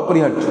আনুগত্য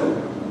অপরিহার্য,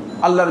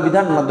 আল্লাহর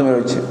বিধানের মাধ্যমে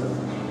রয়েছে।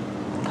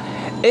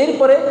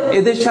 এরপরে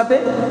এদের সাথে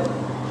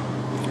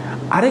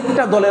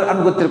আরেকটা দলের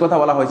আনুগত্যের কথা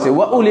বলা হয়েছে,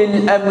 ওয়া উলিল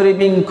আমরি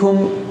মিনকুম,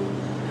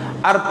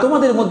 আর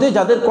তোমাদের মধ্যে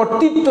যাদের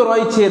কর্তৃত্ব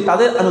রয়েছে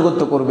তাদের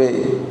আনুগত্য করবে।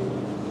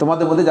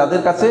 তোমাদের মধ্যে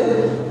যাদের কাছে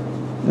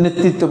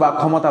নেতৃত্ব বা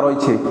ক্ষমতা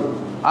রয়েছে,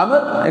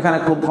 আমর এখানে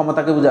খুব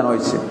ক্ষমতাকে বোঝানো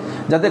হয়েছে,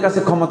 যাদের কাছে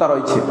ক্ষমতা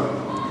রয়েছে।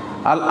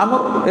 আল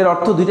আমর এর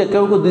অর্থ দুইটা,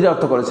 কেউ কেউ দুইটা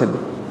অর্থ করেছেন।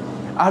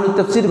 আহলুত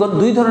তাফসীরগণ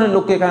দুই ধরনের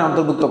লোককে এখানে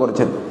অন্তর্ভুক্ত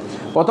করেছেন।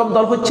 প্রথম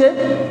দল হচ্ছে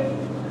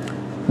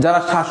যারা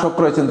শাসক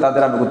রয়েছেন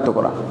তাদের আনুগত্য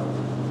করা।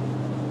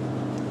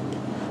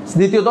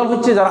 দ্বিতীয় দল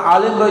হচ্ছে যারা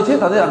আলেম রয়েছে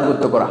তাদের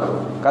আনুগত্য করা।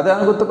 কাদের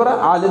আনুগত্য করা?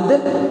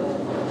 আলেমদের।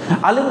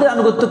 আলেমদের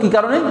আনুগত্য কি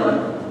কারণে?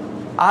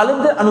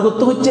 আলেমদের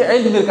আনুগত্য হচ্ছে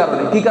ইলমের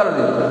কারণে। কি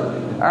কারণে?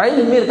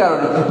 ইলমের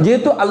কারণে।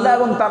 যেহেতু আল্লাহ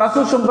এবং তার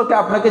রাসূল সম্পর্কে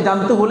আপনাকে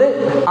জানতে হলে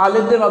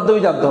আলেমদের মাধ্যমে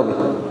জানতে হবে,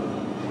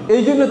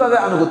 এই জন্য তাদের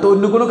আনুগত্য,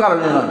 অন্য কোনো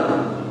কারণে নয়।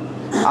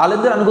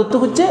 আলেমদের আনুগত্য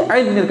হচ্ছে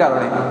ইলমের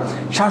কারণে।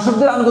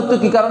 শাসকদের আনুগত্য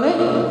কি কারণে?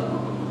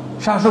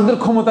 শাসকদের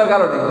ক্ষমতার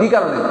কারণে। কি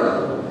কারণে?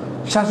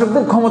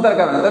 শাসকদের ক্ষমতার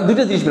কারণে। তার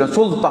দুইটা জিনিস পেলাম,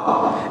 সুলতা,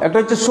 একটা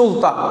হচ্ছে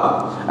সুলতা,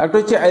 একটা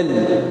হচ্ছে ইলম।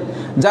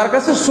 যার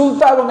কাছে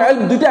সুলতা এবং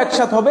ইলম দুইটা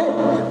একসাথে হবে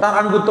তার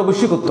আনুগত্য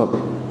অবশ্যই করতে হবে।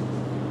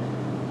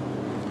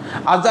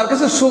 আর যার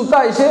কাছে সুলতা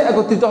এসে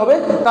একত্রিত হবে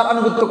তার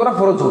আনুগত্য করা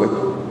ফরজ হবে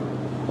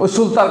ওই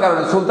সুলতার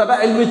কারণে। সুলতাটা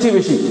ইলমের চেয়ে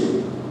বেশি,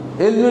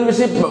 ইলমের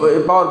বেশি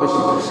পাওয়ার বেশি,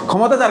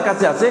 ক্ষমতা যার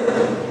কাছে আছে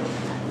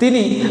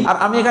তিনি। আর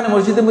আমি এখানে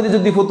মসজিদের মধ্যে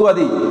যদি ফতোয়া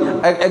দিই,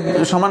 এক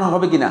সমান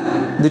হবে কিনা?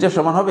 দুইটা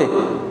সমান হবে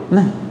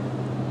না,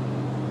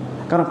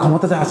 কারণ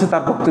ক্ষমতা যা আছে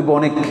তার বক্তব্য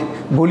অনেক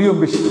ভলিউম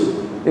বেশি,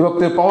 এই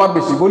বক্তব্যের পাওয়ার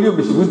বেশি, ভলিউম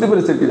বেশি। বুঝতে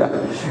পেরেছেন কিনা?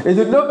 এই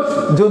জন্য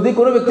যদি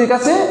কোনো ব্যক্তির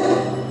কাছে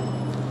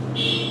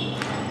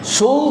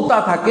সুলতা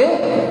থাকে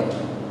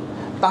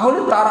তাহলে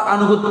তার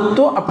আনুগত্য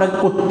আপনাকে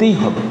করতেই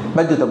হবে,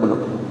 বাধ্যতামূলক।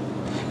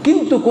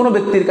 কিন্তু কোনো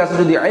ব্যক্তির কাছে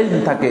যদি ইলম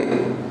থাকে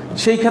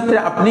সেই ক্ষেত্রে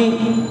আপনি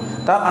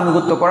তার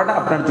আনুগত্য করাটা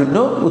আপনার জন্য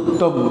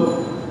উত্তম,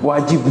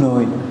 ওয়াজিব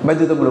নয়,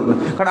 বাধ্যতামূলক নয়।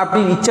 কারণ আপনি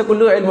ইচ্ছা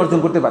করলেও ইলম অর্জন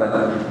করতে পারেন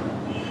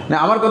না,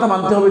 আমার কথা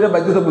মানতে হবে, এটা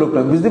বাধ্যতামূলক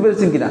নয়। বুঝতে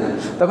পেরেছেন কিনা?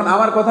 তখন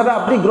আমার কথাটা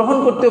আপনি গ্রহণ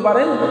করতে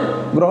পারেন,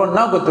 গ্রহণ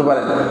নাও করতে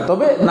পারেন,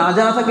 তবে না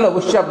জানা থাকলে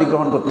অবশ্যই আপনি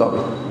গ্রহণ করতে হবে।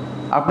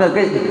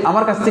 আপনাকে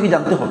আমার কাছ থেকে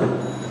জানতে হবে,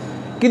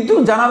 কিন্তু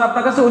জানার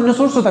আপনার কাছে অন্য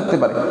সোর্সও থাকতে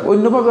পারে,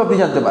 অন্যভাবে আপনি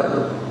জানতে পারেন।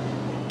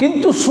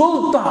 কিন্তু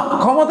সুলতা,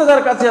 ক্ষমতা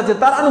যার কাছে আছে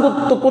তার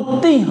আনুগত্য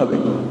করতেই হবে।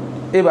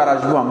 এবার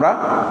আসবো আমরা,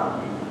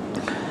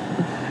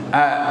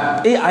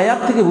 এই আয়াত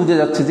থেকে বুঝে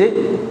যাচ্ছে যে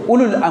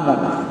উলুল আমর,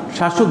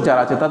 শাসক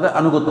যারা আছে তাদের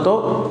আনুগত্য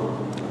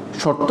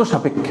শর্ত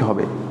সাপেক্ষে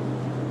হবে।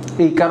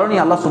 এই কারণেই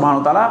আল্লাহ সুবহানাহু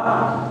ওয়া তাআলা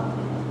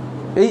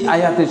এই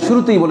আয়াতের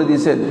শুরুতেই বলে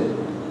দিয়েছেন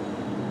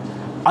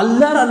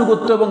আল্লাহর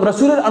আনুগত্য এবং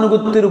রাসূলের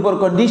আনুগত্যের উপর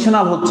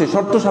কন্ডিশনাল হচ্ছে,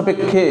 শর্ত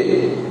সাপেক্ষে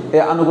এ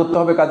আনুগত্য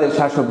হবে কাদের?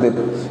 শাসকদের।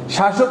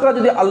 শাসকরা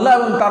যদি আল্লাহ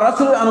এবং তার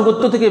রাসূলের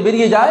আনুগত্য থেকে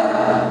বেরিয়ে যায়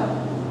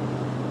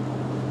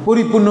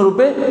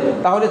পরিপূর্ণরূপে,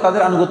 তাহলে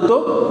তাদের আনুগত্য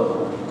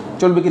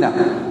চলবে কিনা?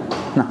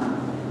 না,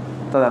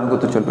 তাদের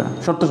আনুগত্য চলবে না,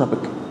 শর্ত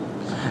সাপেক্ষে।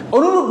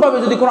 অনুরূপভাবে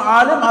যদি কোনো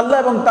আলেম আল্লাহ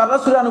এবং তার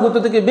রাসূলের আনুগত্য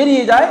থেকে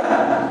বেরিয়ে যায়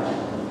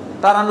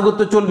তার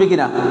আনুগত্য চলবে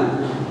কিনা?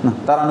 না,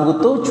 তার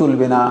আনুগত্য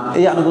চলবে না।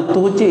 এই আনুগত্য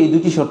হচ্ছে এই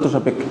দুটি শর্ত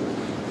সাপেক্ষে,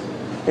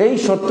 এই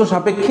শর্ত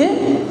সাপেক্ষে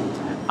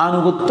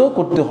আনুগত্য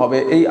করতে হবে,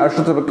 এই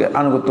শর্ত সাপেক্ষে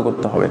আনুগত্য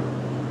করতে হবে।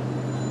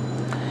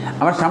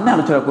 আমার সামনে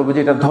আলোচনা করবো যে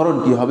এটার ধরন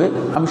কি হবে।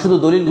 আমি শুধু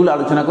দলিলগুলো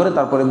আলোচনা করে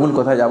তারপরে মূল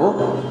কথায় যাব।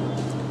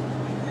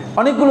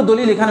 অনেকগুলো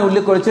দলিল এখানে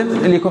উল্লেখ করেছেন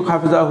লেখক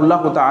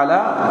হাফিজাহুল্লাহ তাআলা।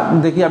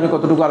 দেখি আমি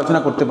কতটুকু আলোচনা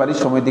করতে পারি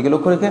সময়ের দিকে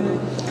লক্ষ্য রেখে।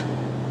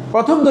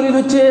 প্রথম দলিল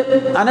হচ্ছে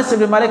আনাস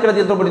ইবনে মালিক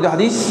রাদিয়াল্লাহু আনহু বর্ণিত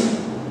হাদিস।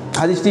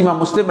 হাদিসটি ইমাম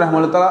মুসলিম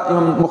রাহিমাহুল্লাহ তাআলা,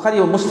 ইমাম বুখারী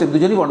ও মুসলিম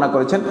দুজনই বর্ণনা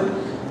করেছেন।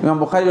 ইমাম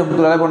বুখারী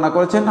রাহমাতুল্লাহ বর্ণনা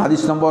করেছেন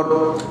হাদিস নম্বর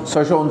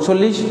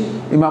 639,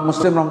 ইমাম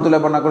মুসলিম রাহমাতুল্লাহ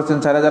বর্ণনা করেছেন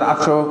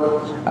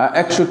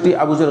 4861।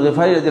 আবু যর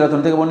গিফারী রাদিয়াল্লাহু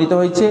আনহু থেকে বর্ণিত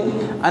হয়েছে,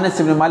 আনাস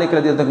ইবনে মালিক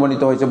রাদিয়াল্লাহু আনহু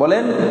বর্ণিত হয়েছে,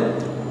 বলেন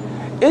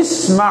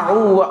ইসমাউ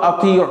ওয়া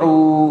আতিউ,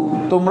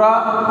 তোমরা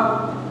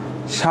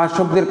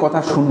শাসকদের কথা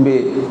শুনবে,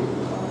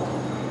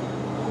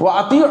 ওয়া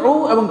আতিউ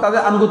এবং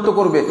তাদের আনুগত্য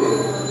করবে।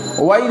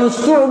 ওয়া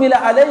ইনুসতুমিলা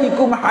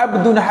আলাইকুম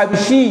আবদুন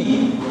হাবশী,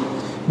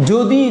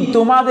 যদি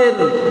তোমাদের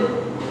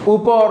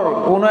উপর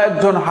কোনো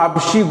একজন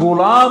হাবশী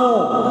গোলামও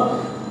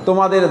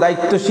তোমাদের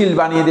দায়িত্বশীল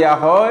বানিয়ে দেয়া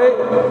হয়,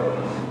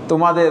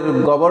 তোমাদের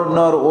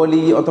গভর্নর,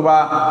 ওলি অথবা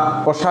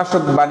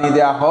প্রশাসক বানিয়ে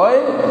দেয়া হয়,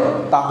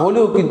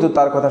 তাহলেও কিন্তু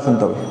তার কথা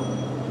শুনতে হবে।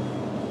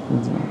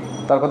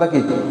 তার কথা কি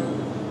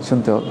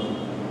শুনতে হবে।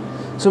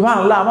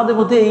 সুবহানাল্লাহ, আমাদের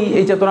মধ্যে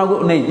এই চেতনা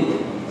নেই,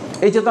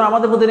 এই চেতনা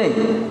আমাদের মধ্যে নেই।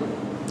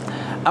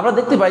 আমরা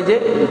দেখতে পাই যে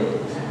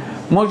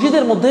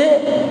মসজিদের মধ্যে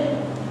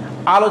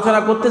আলোচনা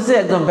করতেছে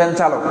একজন ভ্যান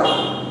চালক,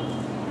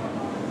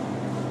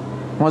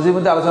 মসজিদের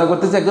মধ্যে আলোচনা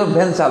করতেছে একজন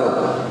ভ্যান চালক,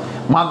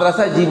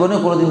 মাদ্রাসায় জীবনে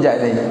কোনোদিন যায়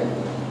নাই,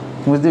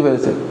 বুঝতে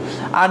পেরেছে।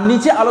 আর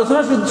নিচে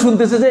আলোচনা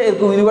শুনতেছে যে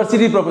এরকম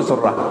ইউনিভার্সিটির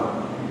প্রফেসররা,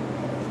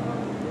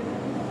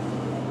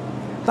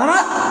 তারা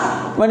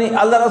মানে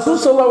আল্লাহ রাসূল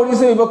সাল্লাল্লাহু আলাইহি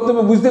ওয়াসাল্লাম এই বক্তব্য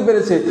বুঝতে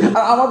পেরেছে,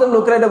 আর আমাদের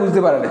লোকেরা এটা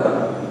বুঝতে পারে না।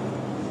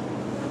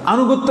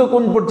 আনুগত্য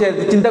কোন পর্যায়ে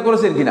চিন্তা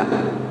করেছেন কিনা?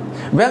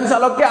 ভ্যান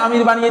চালককে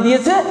আমির বানিয়ে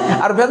দিয়েছে,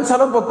 আর ভ্যান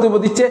চালক বক্তব্য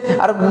দিচ্ছে,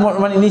 আর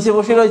মানে নিচে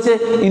বসে রয়েছে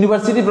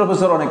ইউনিভার্সিটি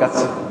প্রফেসর অনেক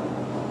আছে,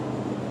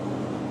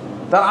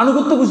 তার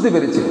আনুগত্য বুঝতে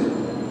পেরেছে।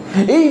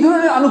 এই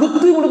ধরনের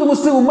আনুগত্যই মূলত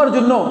মুসলিম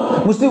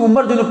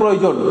উম্মার জন্য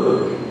প্রয়োজন,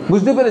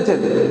 বুঝতে পেরেছেন?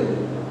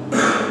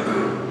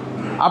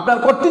 আপনার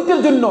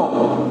কর্তৃত্বের জন্য,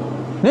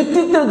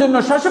 নেতৃত্বের জন্য,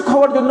 শাসক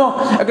হওয়ার জন্য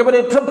একেবারে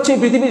সবচেয়ে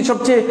পৃথিবীর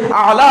সবচেয়ে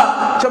আলা,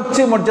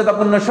 সবচেয়ে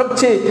মর্যাদাপূর্ণ,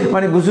 সবচেয়ে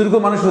মানে বুজুর্গ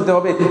মানুষ হতে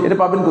হবে, এটা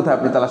পাবেন কোথায়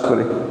আপনি তালাশ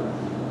করে?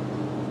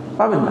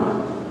 পাবেন না।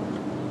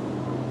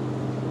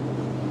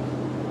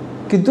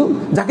 কিন্তু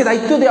যাকে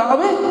দায়িত্ব দেওয়া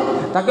হবে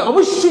তাকে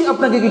অবশ্যই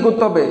আপনাকে কি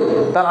করতে হবে?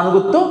 তার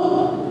আনুগত্য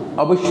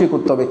অবশ্যই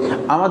করতে হবে।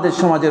 আমাদের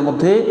সমাজের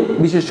মধ্যে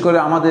বিশেষ করে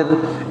আমাদের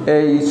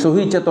এই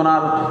সহি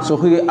চেতনার,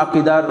 সহি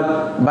আকিদার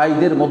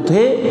ভাইদের মধ্যে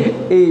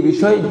এই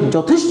বিষয়ে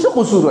যথেষ্ট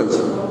কসুর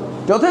রয়েছে,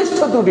 যথেষ্ট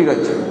ত্রুটি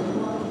রয়েছে।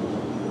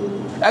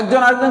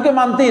 একজন আরেকজনকে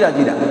মানতেই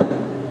রাজি না।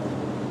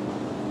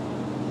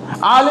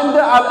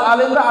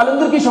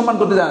 আলেমদেরকে সম্মান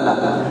করতে জানে না,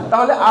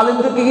 তাহলে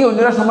আলেমদেরকে কি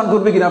অন্যরা সম্মান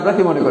করবে কিনা আপনারা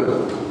কি মনে করেন?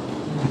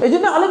 এই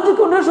জন্য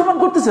আলেমদেরকে অন্যরা সম্মান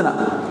করতেছে না।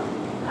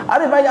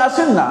 আরে ভাই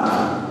আসেন না,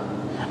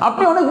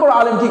 আপনি অনেক বড়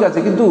আলেম ঠিক আছে,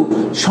 কিন্তু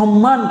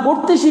সম্মান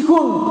করতে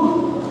শিখুন,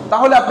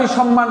 তাহলে আপনি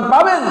সম্মান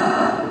পাবেন।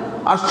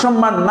 আর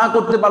সম্মান না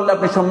করতে পারলে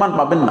আপনি সম্মান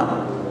পাবেন না।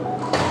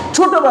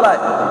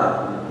 ছোটবেলায়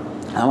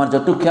আমার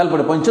যতটুকু খেয়াল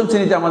পড়ে, পঞ্চম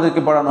শ্রেণীতে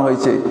আমাদেরকে পড়ানো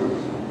হয়েছে,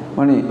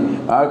 মানে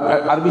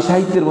আরবি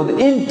সাহিত্যের মধ্যে,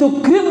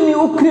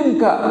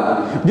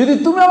 যদি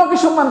তুমি আমাকে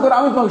সম্মান করো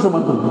আমি তোমাকে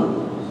সম্মান করবো।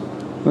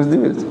 বুঝতে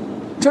পেরেছি?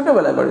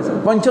 ছোটবেলায় পড়েছে,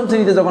 পঞ্চম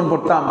শ্রেণীতে যখন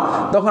পড়তাম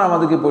তখন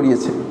আমাদেরকে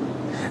পড়িয়েছে।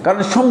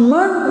 কারণ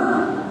সম্মান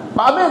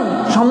পাবেন,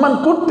 সম্মান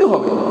করতে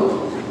হবে,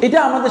 এটা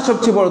আমাদের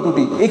সবচেয়ে বড়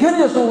ত্রুটি। এখানে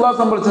রাসূলুল্লাহ সাল্লাল্লাহু আলাইহি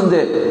ওয়াসাল্লাম বলেছেন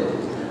যে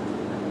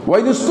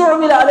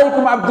ওয়াইদুস্তুমিলা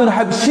আলাইকুম আব্দুল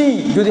হাবশি,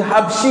 যদি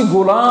হাবশি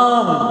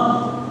গোলাম,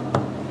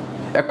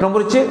 এক নম্বর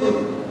হচ্ছে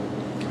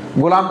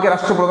গোলামকে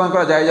রাষ্ট্র প্রদান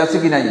করা জায়েজ আছে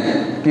কি নাই?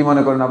 কি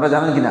মনে করেন আপনারা,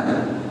 জানেন কিনা?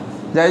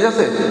 জায়েজ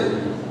আছে?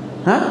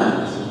 হ্যাঁ,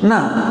 না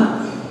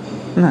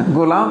না,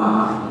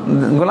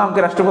 গোলামকে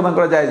রাষ্ট্র প্রদান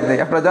করা জায়েজ নেই।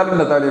 আপনারা জানেন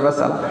না? তাহলে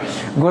বাসালা,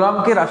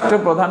 গোলামকে রাষ্ট্র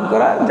প্রদান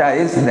করা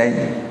জায়েজ নেই।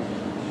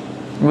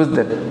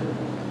 বুঝলেন?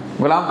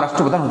 গোলাম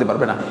রাষ্ট্রপ্রধান হতে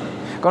পারবে না,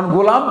 কারণ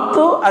গোলাম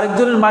তো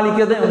আরেকজনের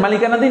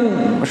মালিকানাধীন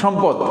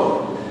সম্পদ।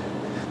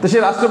 তো সে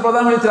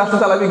রাষ্ট্রপ্রধান হয়েছে, রাষ্ট্র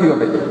চালাবে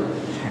কিভাবে?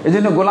 এই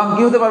জন্য গোলাম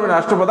কি হতে পারবে না?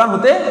 রাষ্ট্রপ্রধান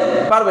হতে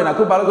পারবে না।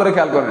 খুব ভালো করে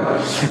খেয়াল করেন,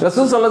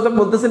 রাসূল সাল্লাল্লাহু আলাইহি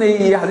ওয়াসাল্লাম বলতেছেন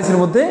এই হাদিসের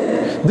মধ্যে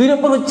 2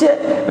 নম্বর হচ্ছে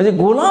যে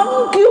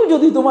গোলামকেও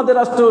যদি তোমাদের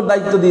রাষ্ট্র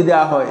দায়িত্ব দিয়ে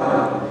দেওয়া হয়,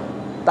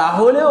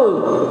 তাহলেও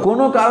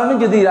কোনো কারণে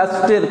যদি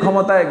রাষ্ট্রের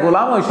ক্ষমতায়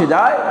গোলাম এসে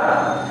যায়,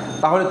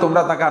 তাহলে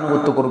তোমরা তাকে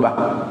আনুগত্য করবা।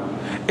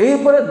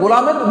 এরপরে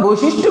গোলামের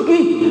বৈশিষ্ট্য কি?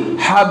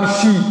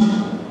 হাবশি।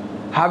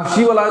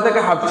 হাবশি বলা হয়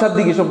তাকে হাবশার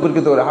দিকে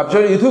সম্পর্কিত করে। হাবশা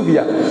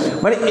ইথিওপিয়া,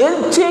 মানে এর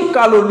চেয়ে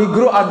কালো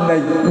নিগ্রো আর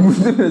নাই।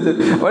 বুঝতে পেরেছেন?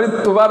 মানে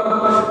তোমার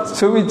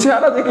ছবি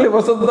চেহারা দেখলে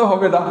পছন্দ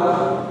হবে না,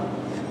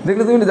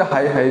 দেখলে তুমি যে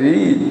হাই হাই রে,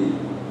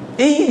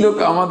 এই লোক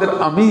আমাদের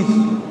আমির,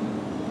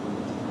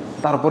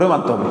 তারপরে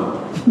মানতে হবে,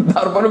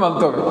 তারপরে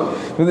মানতে হবে।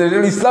 কিন্তু এটা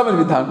হলো ইসলামের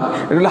বিধান,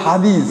 এটা হলো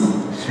হাদিস।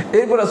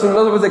 এরপর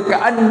রাসূলুল্লাহ বলেছে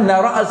কান্না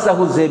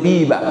রাসাহু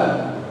যাবিবা,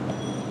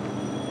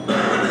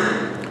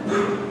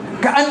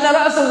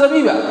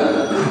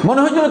 মনে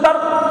হয় যেন তার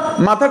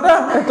মাথাটা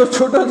এত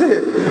ছোট, যে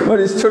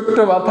ছোট্ট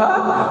মাথা,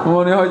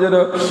 মনে হয় যেন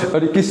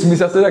কিসমিস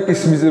আছে না,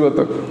 কিসমিসের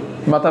মতো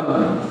মাথা,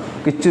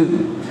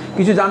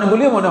 কিছু জানে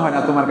বলেও মনে হয় না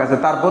তোমার কাছে।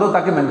 তারপরেও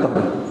তাকে মানতে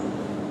হবে,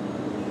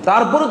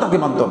 তারপরেও তাকে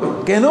মানতে হবে।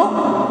 কেন?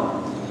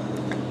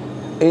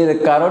 এর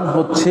কারণ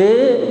হচ্ছে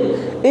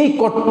এই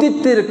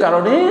কর্তৃত্বের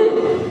কারণে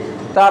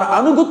তার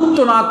আনুগত্য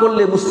না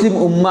করলে মুসলিম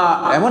উম্মাহ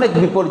এমন এক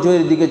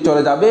বিপর্যয়ের দিকে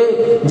চলে যাবে,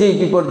 যে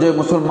বিপর্যয়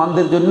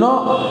মুসলমানদের জন্য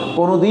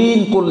কোনোদিন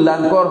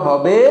কল্যাণকর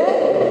হবে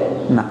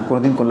না,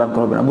 কোনোদিন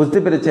কল্যাণকর হবে না। বুঝতে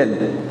পেরেছেন?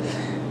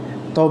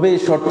 তবে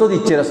শর্ত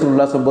দিচ্ছে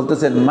রাসূলুল্লাহ সাল্লাল্লাহু আলাইহি ওয়াসাল্লাম,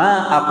 বলতেছেন মা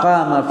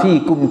আকামা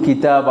ফিকুম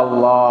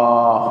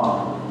কিতাবাল্লাহ,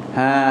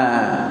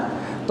 হ্যাঁ,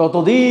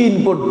 ততদিন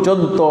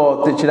পর্যন্ত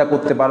সেটা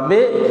করতে পারবে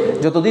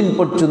যতদিন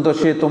পর্যন্ত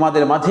সে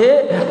তোমাদের মাঝে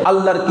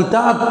আল্লাহর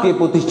কিতাবকে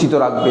প্রতিষ্ঠিত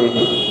রাখবে,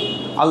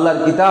 আল্লাহর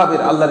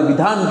কিতাবের, আল্লাহর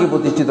বিধানকে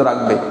প্রতিষ্ঠিত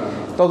রাখবে,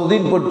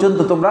 ততদিন পর্যন্ত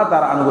তোমরা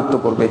তার আনুগত্য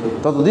করবে,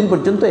 ততদিন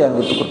পর্যন্ত এই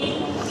আনুগত্য করবে।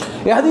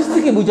 এই হাদিস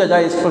থেকে বোঝা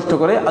যায় স্পষ্ট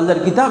করে,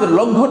 আল্লাহর কিতাবের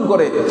লঙ্ঘন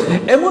করে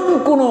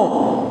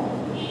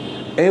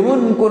এমন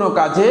কোনো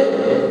কাজে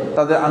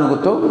তাদের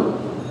আনুগত্য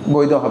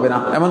বৈধ হবে না,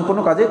 এমন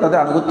কোনো কাজে তাদের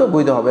আনুগত্য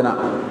বৈধ হবে না।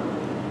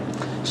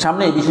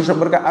 সামনে এই বিষয়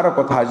সম্পর্কে আরও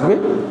কথা আসবে।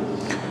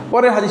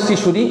 পরের হাদিসটি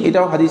শুনি,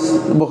 এটাও হাদিস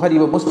বুখারী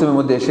ও মুসলিমের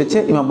মধ্যে এসেছে।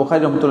 ইমাম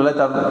বুখারী রহমতুল্লাহ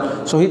তার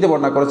সহিতে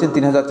বর্ণনা করেছেন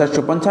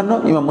 3455,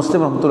 ইমাম মুসলিম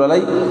রহমতুল্লাহ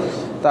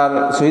তার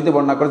সহিতে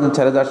বর্ণনা করেছেন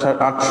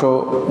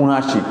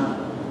 4879।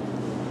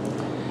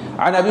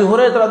 عن أبي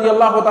هريرة رضي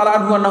الله تعالى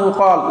عنه أنه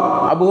قال,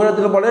 আবু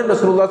হুরায়রা বলেন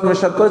রাসূলুল্লাহ সাল্লাল্লাহু আলাইহি ওয়াসাল্লাম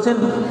ইরশাদ করেছেন,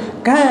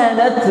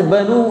 কানাত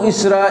বানু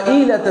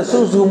ইসরাঈল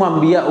তাসুজুহুম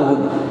আনবিয়াউহুম,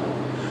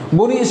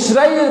 বনি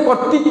ইসরাঈলের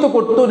কর্তৃত্ব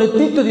করত,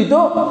 নেতৃত্ব দিত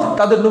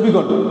তাদের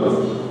নবীগণ।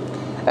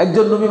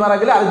 একজন নবী মারা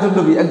গেলে আরেকজন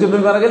নবী, একজন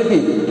নবী মারা গেলে কি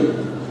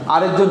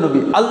আরেকজন নবী।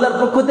 আল্লাহর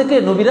পক্ষ থেকে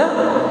নবীরা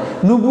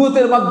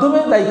নবুয়তের মাধ্যমে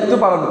দায়িত্ব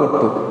পালন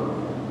করত।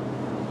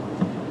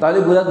 তাহলে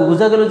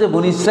বোঝা গেল যে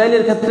বনি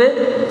ইসরাঈলের ক্ষেত্রে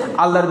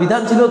আল্লাহর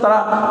বিধান ছিল তারা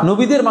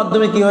নবীদের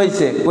মাধ্যমে কি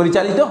হয়েছে,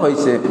 পরিচালিত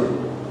হয়েছে।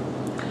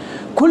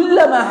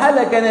 কুল্লামা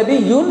হালাকা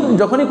নাবিয়্যুন,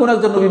 যখনই কোন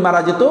একজন নবী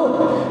মারা যেত,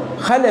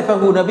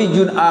 খালাফাহু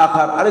নাবিয়্যুন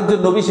আখার, আরেকজন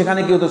নবী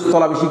সেখানে কি হতো,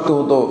 স্থলাভিষিক্ত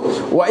হতো।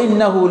 ওয়া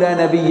ইন্নাহু লা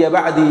নাবিয়্যা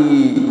বা'দি,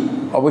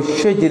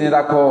 অবশ্যই জেনে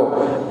রাখো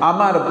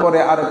আমার পরে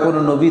আর কোনো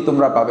নবী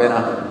তোমরা পাবে না।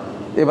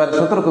 এবার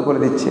সতর্ক করে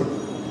দিচ্ছে,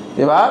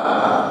 এবার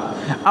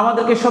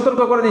আমাদেরকে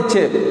সতর্ক করে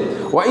দিচ্ছে,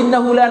 ওয়া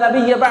ইন্নাহু লা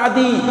নাবিয়্যা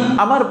বা'দি,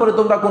 আমার পরে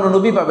তোমরা কোনো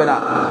নবী পাবে না।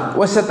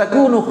 ওয়া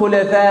সাতাকুনু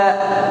খুলাফা,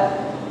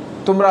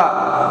 তোমরা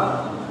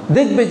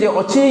দেখবে যে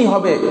অচেই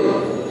হবে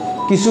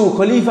কিছু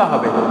খলিফা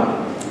হবে,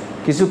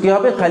 কিছু কি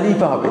হবে,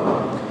 খলিফা হবে,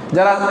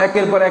 যারা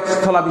একের পর এক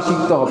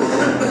স্থলাভিষিক্ত হবে।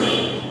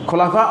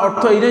 খোলাফা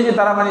অর্থ এই নয় যে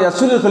তারা মানে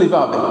রাসূলের খলিফা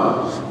হবে,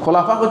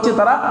 খোলাফা হচ্ছে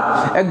তারা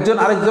একজন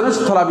আরেকজনের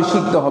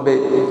স্থলাভিষিক্ত হবে।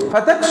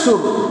 ফাতাকসুর,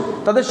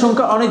 তাদের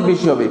সংখ্যা অনেক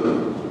বেশি হবে,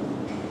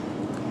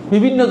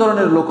 বিভিন্ন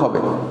ধরনের লোক হবে।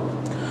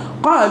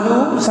 ক্বালু,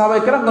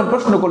 সাহাবায়ে কেরাম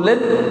প্রশ্ন করলেন,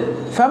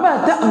 ফামা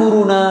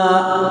তা'মুরুনা,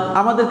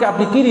 আমাদেরকে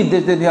আপনি কি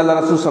নির্দেশ দেন হে আল্লাহর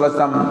রাসূল সাল্লাল্লাহু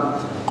আলাইহি ওয়াসাল্লাম?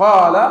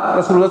 ক্বালা,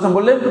 রাসূলুল্লাহ সাল্লাল্লাহু আলাইহি ওয়াসাল্লাম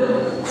বললেন,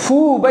 ফু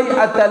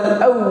বাইআতাল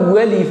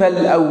আউয়ালি ফাল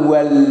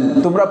আউয়াল,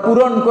 তোমরা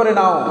পূরণ করে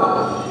নাও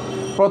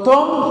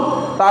প্রথম,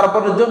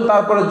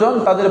 তারপরের জন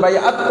তাদের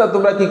বাইআতটা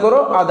তোমরা কি করো,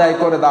 আদায়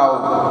করে দাও।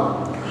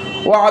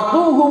 ওয়া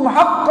আতুহুম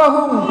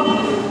হাক্কাহুম,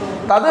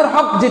 তাদের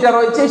হক যেটা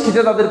রয়েছে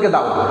সেটা তাদেরকে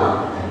দাও।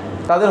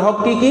 তাদের হক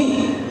কি কি?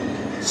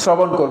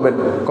 শ্রবণ করবেন,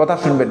 কথা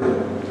শুনবেন।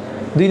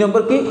 2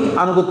 নম্বর কি?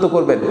 আনুগত্য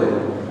করবেন।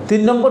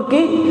 3 নম্বর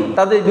কি?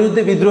 তাদের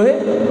বিরুদ্ধে বিদ্রোহে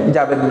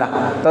যাবেন না,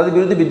 তাদের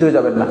বিরুদ্ধে বিদ্রোহে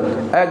যাবেন না,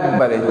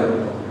 একবারে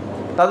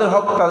তাদের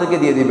হক তাদেরকে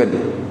দিয়ে দিবেন।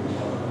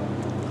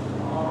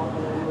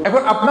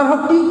 এখন আপনার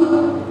হক কি?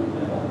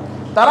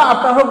 তারা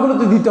আপনার হকগুলো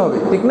তো দিতে হবে,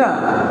 ঠিক না?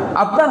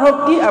 আপনার হক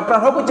কি? আপনার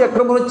হক হচ্ছে, 1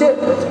 নম্বর হচ্ছে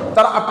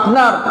তারা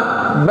আপনার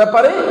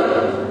ব্যাপারে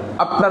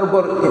আপনার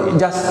উপর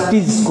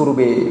জাস্টিস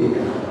করবে,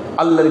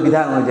 আল্লাহর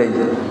বিধান অনুযায়ী,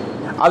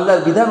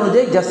 আল্লাহর বিধান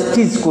অনুযায়ী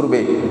জাস্টিস করবে,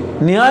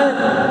 ন্যায়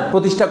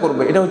প্রতিষ্ঠা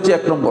করবে, এটা হচ্ছে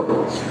 1 নম্বর।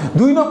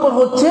 2 নম্বর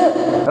হচ্ছে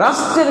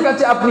রাষ্ট্রের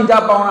কাছে আপনি যা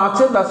পাওনা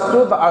আছে রাষ্ট্র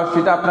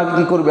সেটা আপনাকে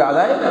কি করবে,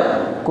 আদায়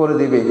করে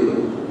দেবে,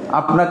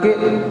 আপনাকে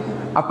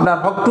আপনার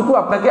হকটুকু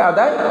আপনাকে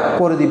আদায়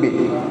করে দিবে।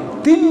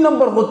 3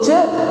 নম্বর হচ্ছে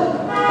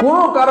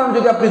কোনো কারণ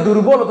যদি আপনি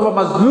দুর্বল অথবা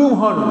মাজলুম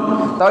হন,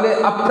 তাহলে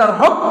আপনার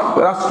হক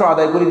রাষ্ট্র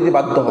আদায় করে দিতে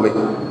বাধ্য হবে।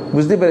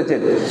 বুঝতে পেরেছেন?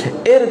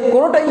 এর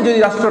কোনোটাই যদি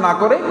রাষ্ট্র না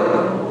করে,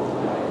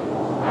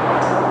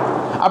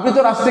 আপনি তো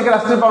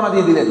রাষ্ট্রের পাওনা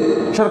দিয়ে দিলেন,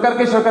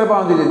 সরকারকে সরকারের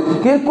পাওনা দিলেন,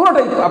 কিন্তু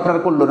কোনোটাই আপনার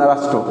করলো না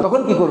রাষ্ট্র,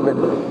 তখন কি করবেন?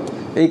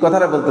 এই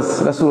কথাটা বলতেছে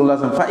রাসূলুল্লাহ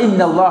সাল্লাল্লাহু আলাইহি ওয়াসাল্লাম, ফা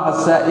ইন্নাল্লাহা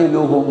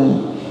সাইলুহুম,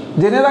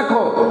 জেনে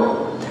রাখো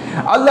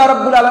আল্লাহ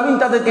রাব্বুল আলামিন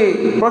তাদেরকে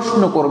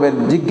প্রশ্ন করবেন,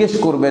 জিজ্ঞেস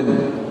করবেন,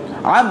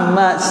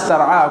 আম্মা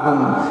ইস্তারআহুম,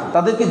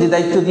 তাদেরকে যে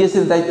দায়িত্ব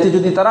দিয়েছেন, দায়িত্বে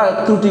যদি তারা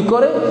ত্রুটি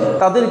করে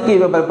তাদেরকে এই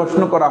ব্যাপারে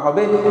প্রশ্ন করা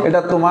হবে, এটা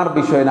তোমার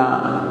বিষয় না।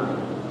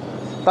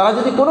 তারা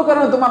যদি কোনো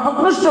কারণে তোমার হক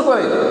নষ্ট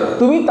করে,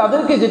 তুমি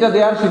তাদেরকে যেটা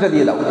দেওয়ার সেটা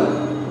দিয়ে দাও।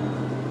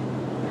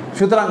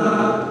 সুতরাং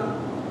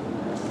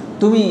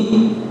তুমি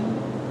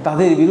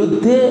তাদের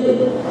বিরুদ্ধে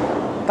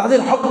তাদের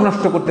হক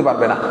নষ্ট করতে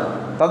পারবে না,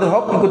 তাদের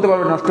হক কি করতে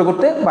পারবে, নষ্ট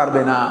করতে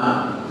পারবে না।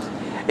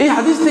 এই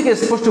হাদিস থেকে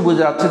স্পষ্ট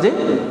বোঝা যাচ্ছে যে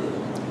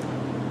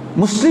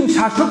মুসলিম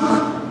শাসক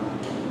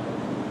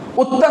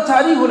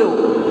অত্যাচারী হলেও,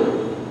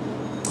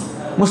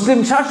 মুসলিম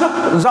শাসক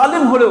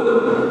জালেম হলেও,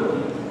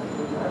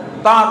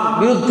 তার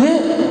বিরুদ্ধে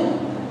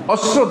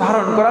অস্ত্র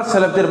ধারণ করা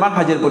সালাফদের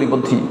মানহাজের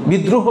পরিপন্থী,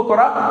 বিদ্রোহ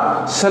করা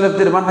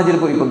সালাফদের মানহাজের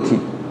পরিপন্থী,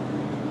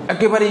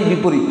 একেবারেই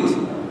বিপরীত।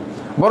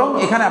 বরং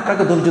এখানে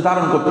আপনাকে ধৈর্য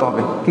ধারণ করতে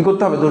হবে। কি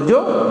করতে হবে? ধৈর্য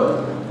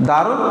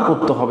ধারণ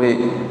করতে হবে।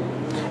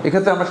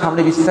 এক্ষেত্রে আমরা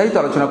সামনে বিস্তারিত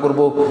আলোচনা করব,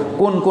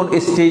 কোন কোন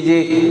স্টেজে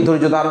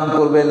ধৈর্য ধারণ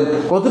করবেন,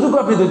 কতটুকু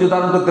আপনি ধৈর্য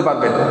ধারণ করতে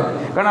পারবেন,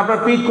 কারণ আপনার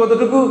পিঠ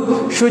কতটুকু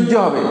সহ্য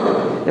হবে।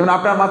 যেমন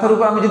আপনার মাথার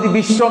উপর আমি যদি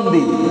 20 টন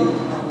দিই,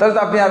 তাহলে তো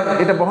আপনি আর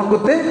এটা বহন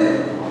করতে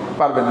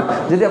পারবেন না।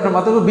 যদি আপনার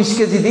মাথার উপর 20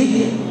 কেজি দিই,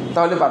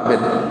 তাহলে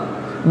পারবেন।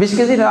 20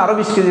 কেজি না, আরো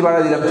 20 কেজি বাড়া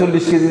দিলাম,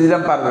 40 কেজি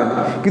দিলাম, পারবেন।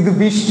 কিন্তু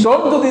 20 টন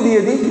যদি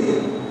দিয়ে দিই,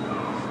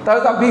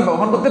 তাহলে তো আপনি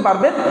বহন করতে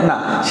পারবেন না।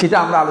 সেটা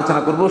আমরা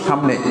আলোচনা করব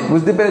সামনে।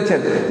 বুঝতে পেরেছেন?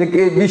 যে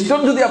 20 টন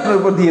যদি আপনার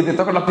উপর দিয়ে দেয়,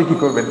 তখন আপনি কি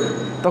করবেন?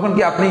 তখন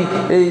কি আপনি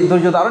এই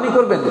ধৈর্য ধারণই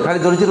করবেন, খালি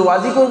ধৈর্যের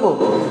ওয়াজই করব,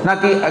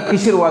 নাকি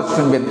কিসের ওয়াজ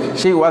শুনবেন?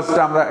 সেই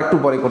ওয়াজটা আমরা একটু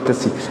পরে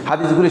করতেছি,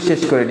 হাদিসগুলি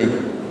শেষ করে নিই।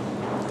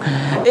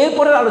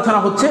 এরপরের আলোচনা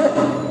হচ্ছে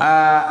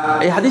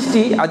এই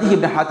হাদিসটি আদি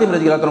ইবনে হাতিম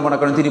রাদিয়াল্লাহু তাআলা বর্ণনা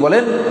করেন। তিনি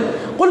বলেন,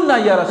 কুলনা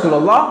ইয়া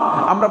রাসূলুল্লাহ,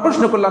 আমরা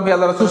প্রশ্ন করলাম হে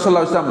আল্লাহর রাসূল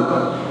সাল্লাল্লাহু আলাইহি ওয়াসাল্লাম,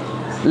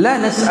 লা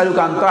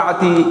নাসআলুকা আন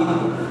তাআতি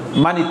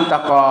মান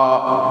ইত্তাকা,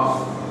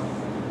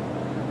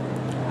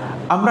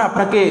 আমরা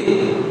আপনাকে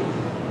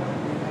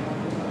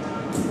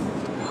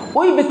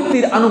ওই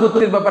ব্যক্তির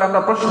আনুগত্যের ব্যাপারে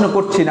আমরা প্রশ্ন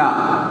করছি না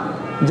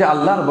যে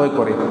আল্লাহর ভয়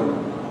করে,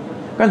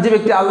 কারণ যে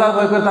ব্যক্তি আল্লাহর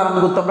ভয় করে তার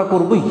আনুগত্য আমরা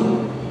করবই।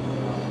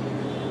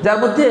 যার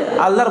মধ্যে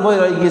আল্লাহর ভয়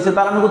রয়ে গিয়েছে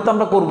তার আনুগত্য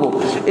আমরা করব,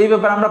 এই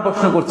ব্যাপারে আমরা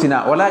প্রশ্ন করছি না।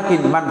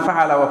 ওয়ালাকিন মান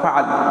ফাআলা ওয়া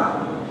ফাআল,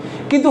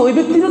 কিন্তু ওই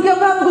ব্যক্তিরও কি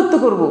আমরা আনুগত্য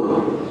করব?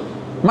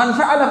 মান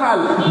ফাআলা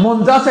ফাআল, মন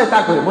যা চায় তা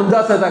করে, মন যা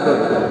চায় তা করে।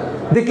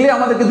 দেখলে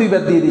আমাদেরকে 2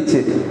 বার দিয়ে দিচ্ছে,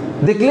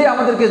 দেখলে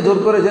আমাদেরকে জোর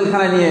করে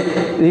জেলখানায় নিয়ে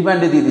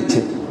রিমান্ডে দিয়ে দিচ্ছে,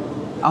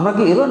 আমরা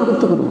কি এরও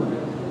আনুগত্য করব?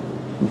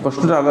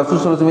 প্রশ্নটা আল্লাহ রাসূল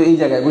সাল্লাল্লাহু আলাইহি ওয়াসাল্লাম এই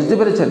জায়গায়, বুঝতে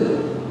পেরেছেন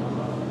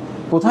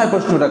কোথায়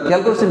প্রশ্নটা?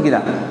 খেয়াল করেছেন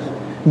কিনা?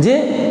 যে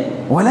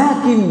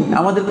ওয়ালাকিন,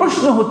 আমাদের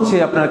প্রশ্ন হচ্ছে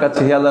আপনার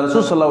কাছে হে আল্লাহ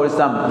রাসূল সাল্লাল্লাহু আলাইহি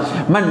ওয়াসাল্লাম,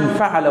 মান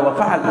ফাআলা ওয়া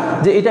ফাআল,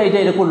 যে এটা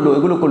করলো,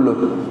 এগুলো করলো,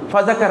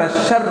 ফাযাকারা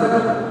শার,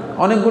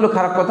 অনেকগুলো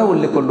খারাপ কথা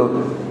উল্লেখ করলো,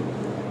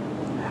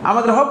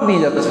 আমাদের হক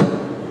নিয়ে যাচ্ছে,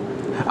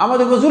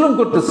 আমাদের উপর জুলুম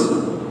করতেছে,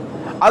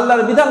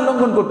 আল্লাহর বিধান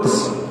লঙ্ঘন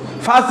করতেছে,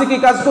 ফাসিকি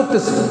কাজ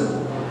করতেছে,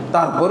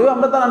 তারপরেও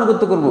আমরা তার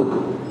আনুগত্য করব।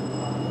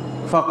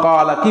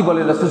 ফাকালা, কি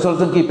বলেন রাসূল সাল্লাল্লাহু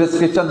আলাইহি ওয়াসাল্লাম, কি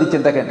প্রেসক্রিপশন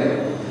দিচ্ছেন দেখেন।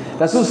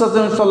 রাসূল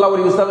সাল্লাল্লাহু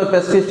আলাইহি ওয়াসাল্লামের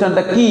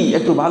প্রেসক্রিপশনটা কি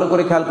একটু ভালো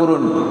করে খেয়াল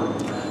করুন।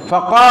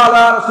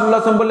 ফাকালা, রাসূলুল্লাহ সাল্লাল্লাহু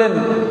আলাইহি ওয়াসাল্লাম বললেন,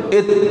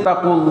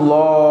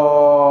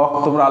 ইত্তাকুল্লাহ,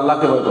 তোমরা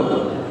আল্লাহকে ভয় করো।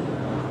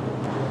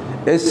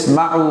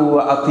 ইসমাউ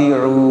ওয়া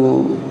আতিউ,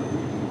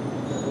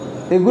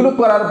 এগুলো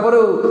করার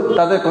পরেও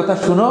তাদের কথা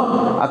শুনো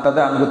আর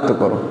তাদের আনুগত্য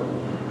করো।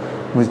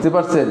 বুঝতে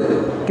পারছেন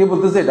কে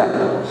বলতেছে এটা?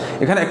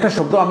 এখানে একটা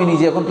শব্দ আমি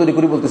নিজে এখন তৈরি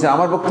করে বলতেছি,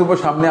 আমার বক্তব্য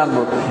সামনে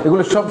আনবো।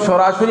 এগুলো সব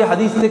সরাসরি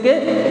হাদিস থেকে,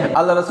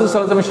 আল্লাহ রাসূল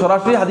সাল্লাল্লাহু আলাইহি ওয়াসাল্লাম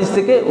সরাসরি হাদিস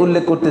থেকে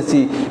উল্লেখ করতেছি।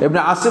 ইবনে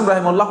আসিম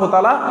রাহিমাহুল্লাহ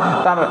তাআলা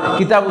তার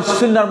কিতাবুস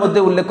সুন্নাহর মধ্যে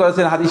উল্লেখ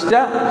করেছেন হাদিসটা।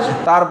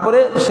 তারপরে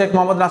শেখ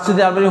মোহাম্মদ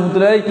নাসিরুদ্দিন আলবানী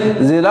রাহমাতুল্লাহ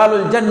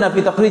জিলালুল জান্নাহ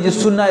ফি তাখরিজিস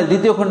সুন্নাহ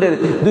দ্বিতীয় খণ্ডের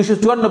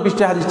 254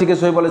 পৃষ্ঠায় হাদিসটিকে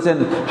সহিহ বলেছেন,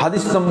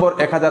 হাদিস নম্বর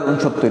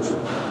 1069।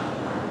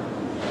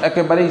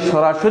 একেবারেই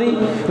সরাসরি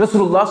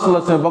রাসূলুল্লাহ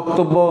সাল্লাল্লাহু আলাইহি ওয়াসাল্লামের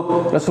বক্তব্য।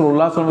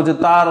 রাসূলুল্লাহ সাল্লাল্লাহু আলাইহি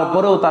ওয়াসাল্লাম তার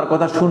উপরেও তার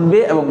কথা শুনবে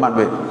এবং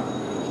মানবে।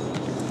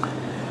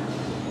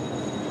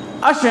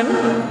 আসেন,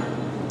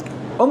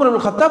 ওমর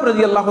ইবনে খাত্তাব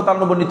রাদিয়াল্লাহু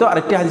তাআলা বর্ণিত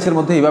আরেকটি হাদিসের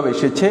মধ্যে এইভাবে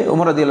এসেছে।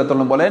 ওমর রাদিয়াল্লাহু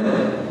তাআলা বলেন,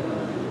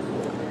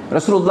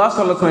 রাসূলুল্লাহ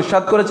সাল্লাল্লাহু আলাইহি ওয়াসাল্লাম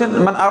ইরশাদ করেছেন,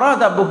 মান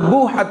আরাদা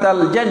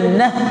বুহবুহাতাল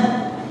জান্নাহ,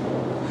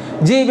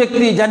 যে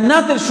ব্যক্তি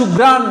জান্নাতের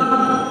সুঘ্রাণ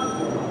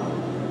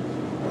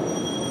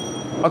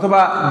অথবা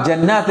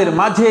জান্নাতের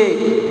মাঝে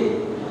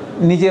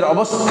নিজের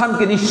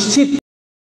অবস্থানকে নিশ্চিত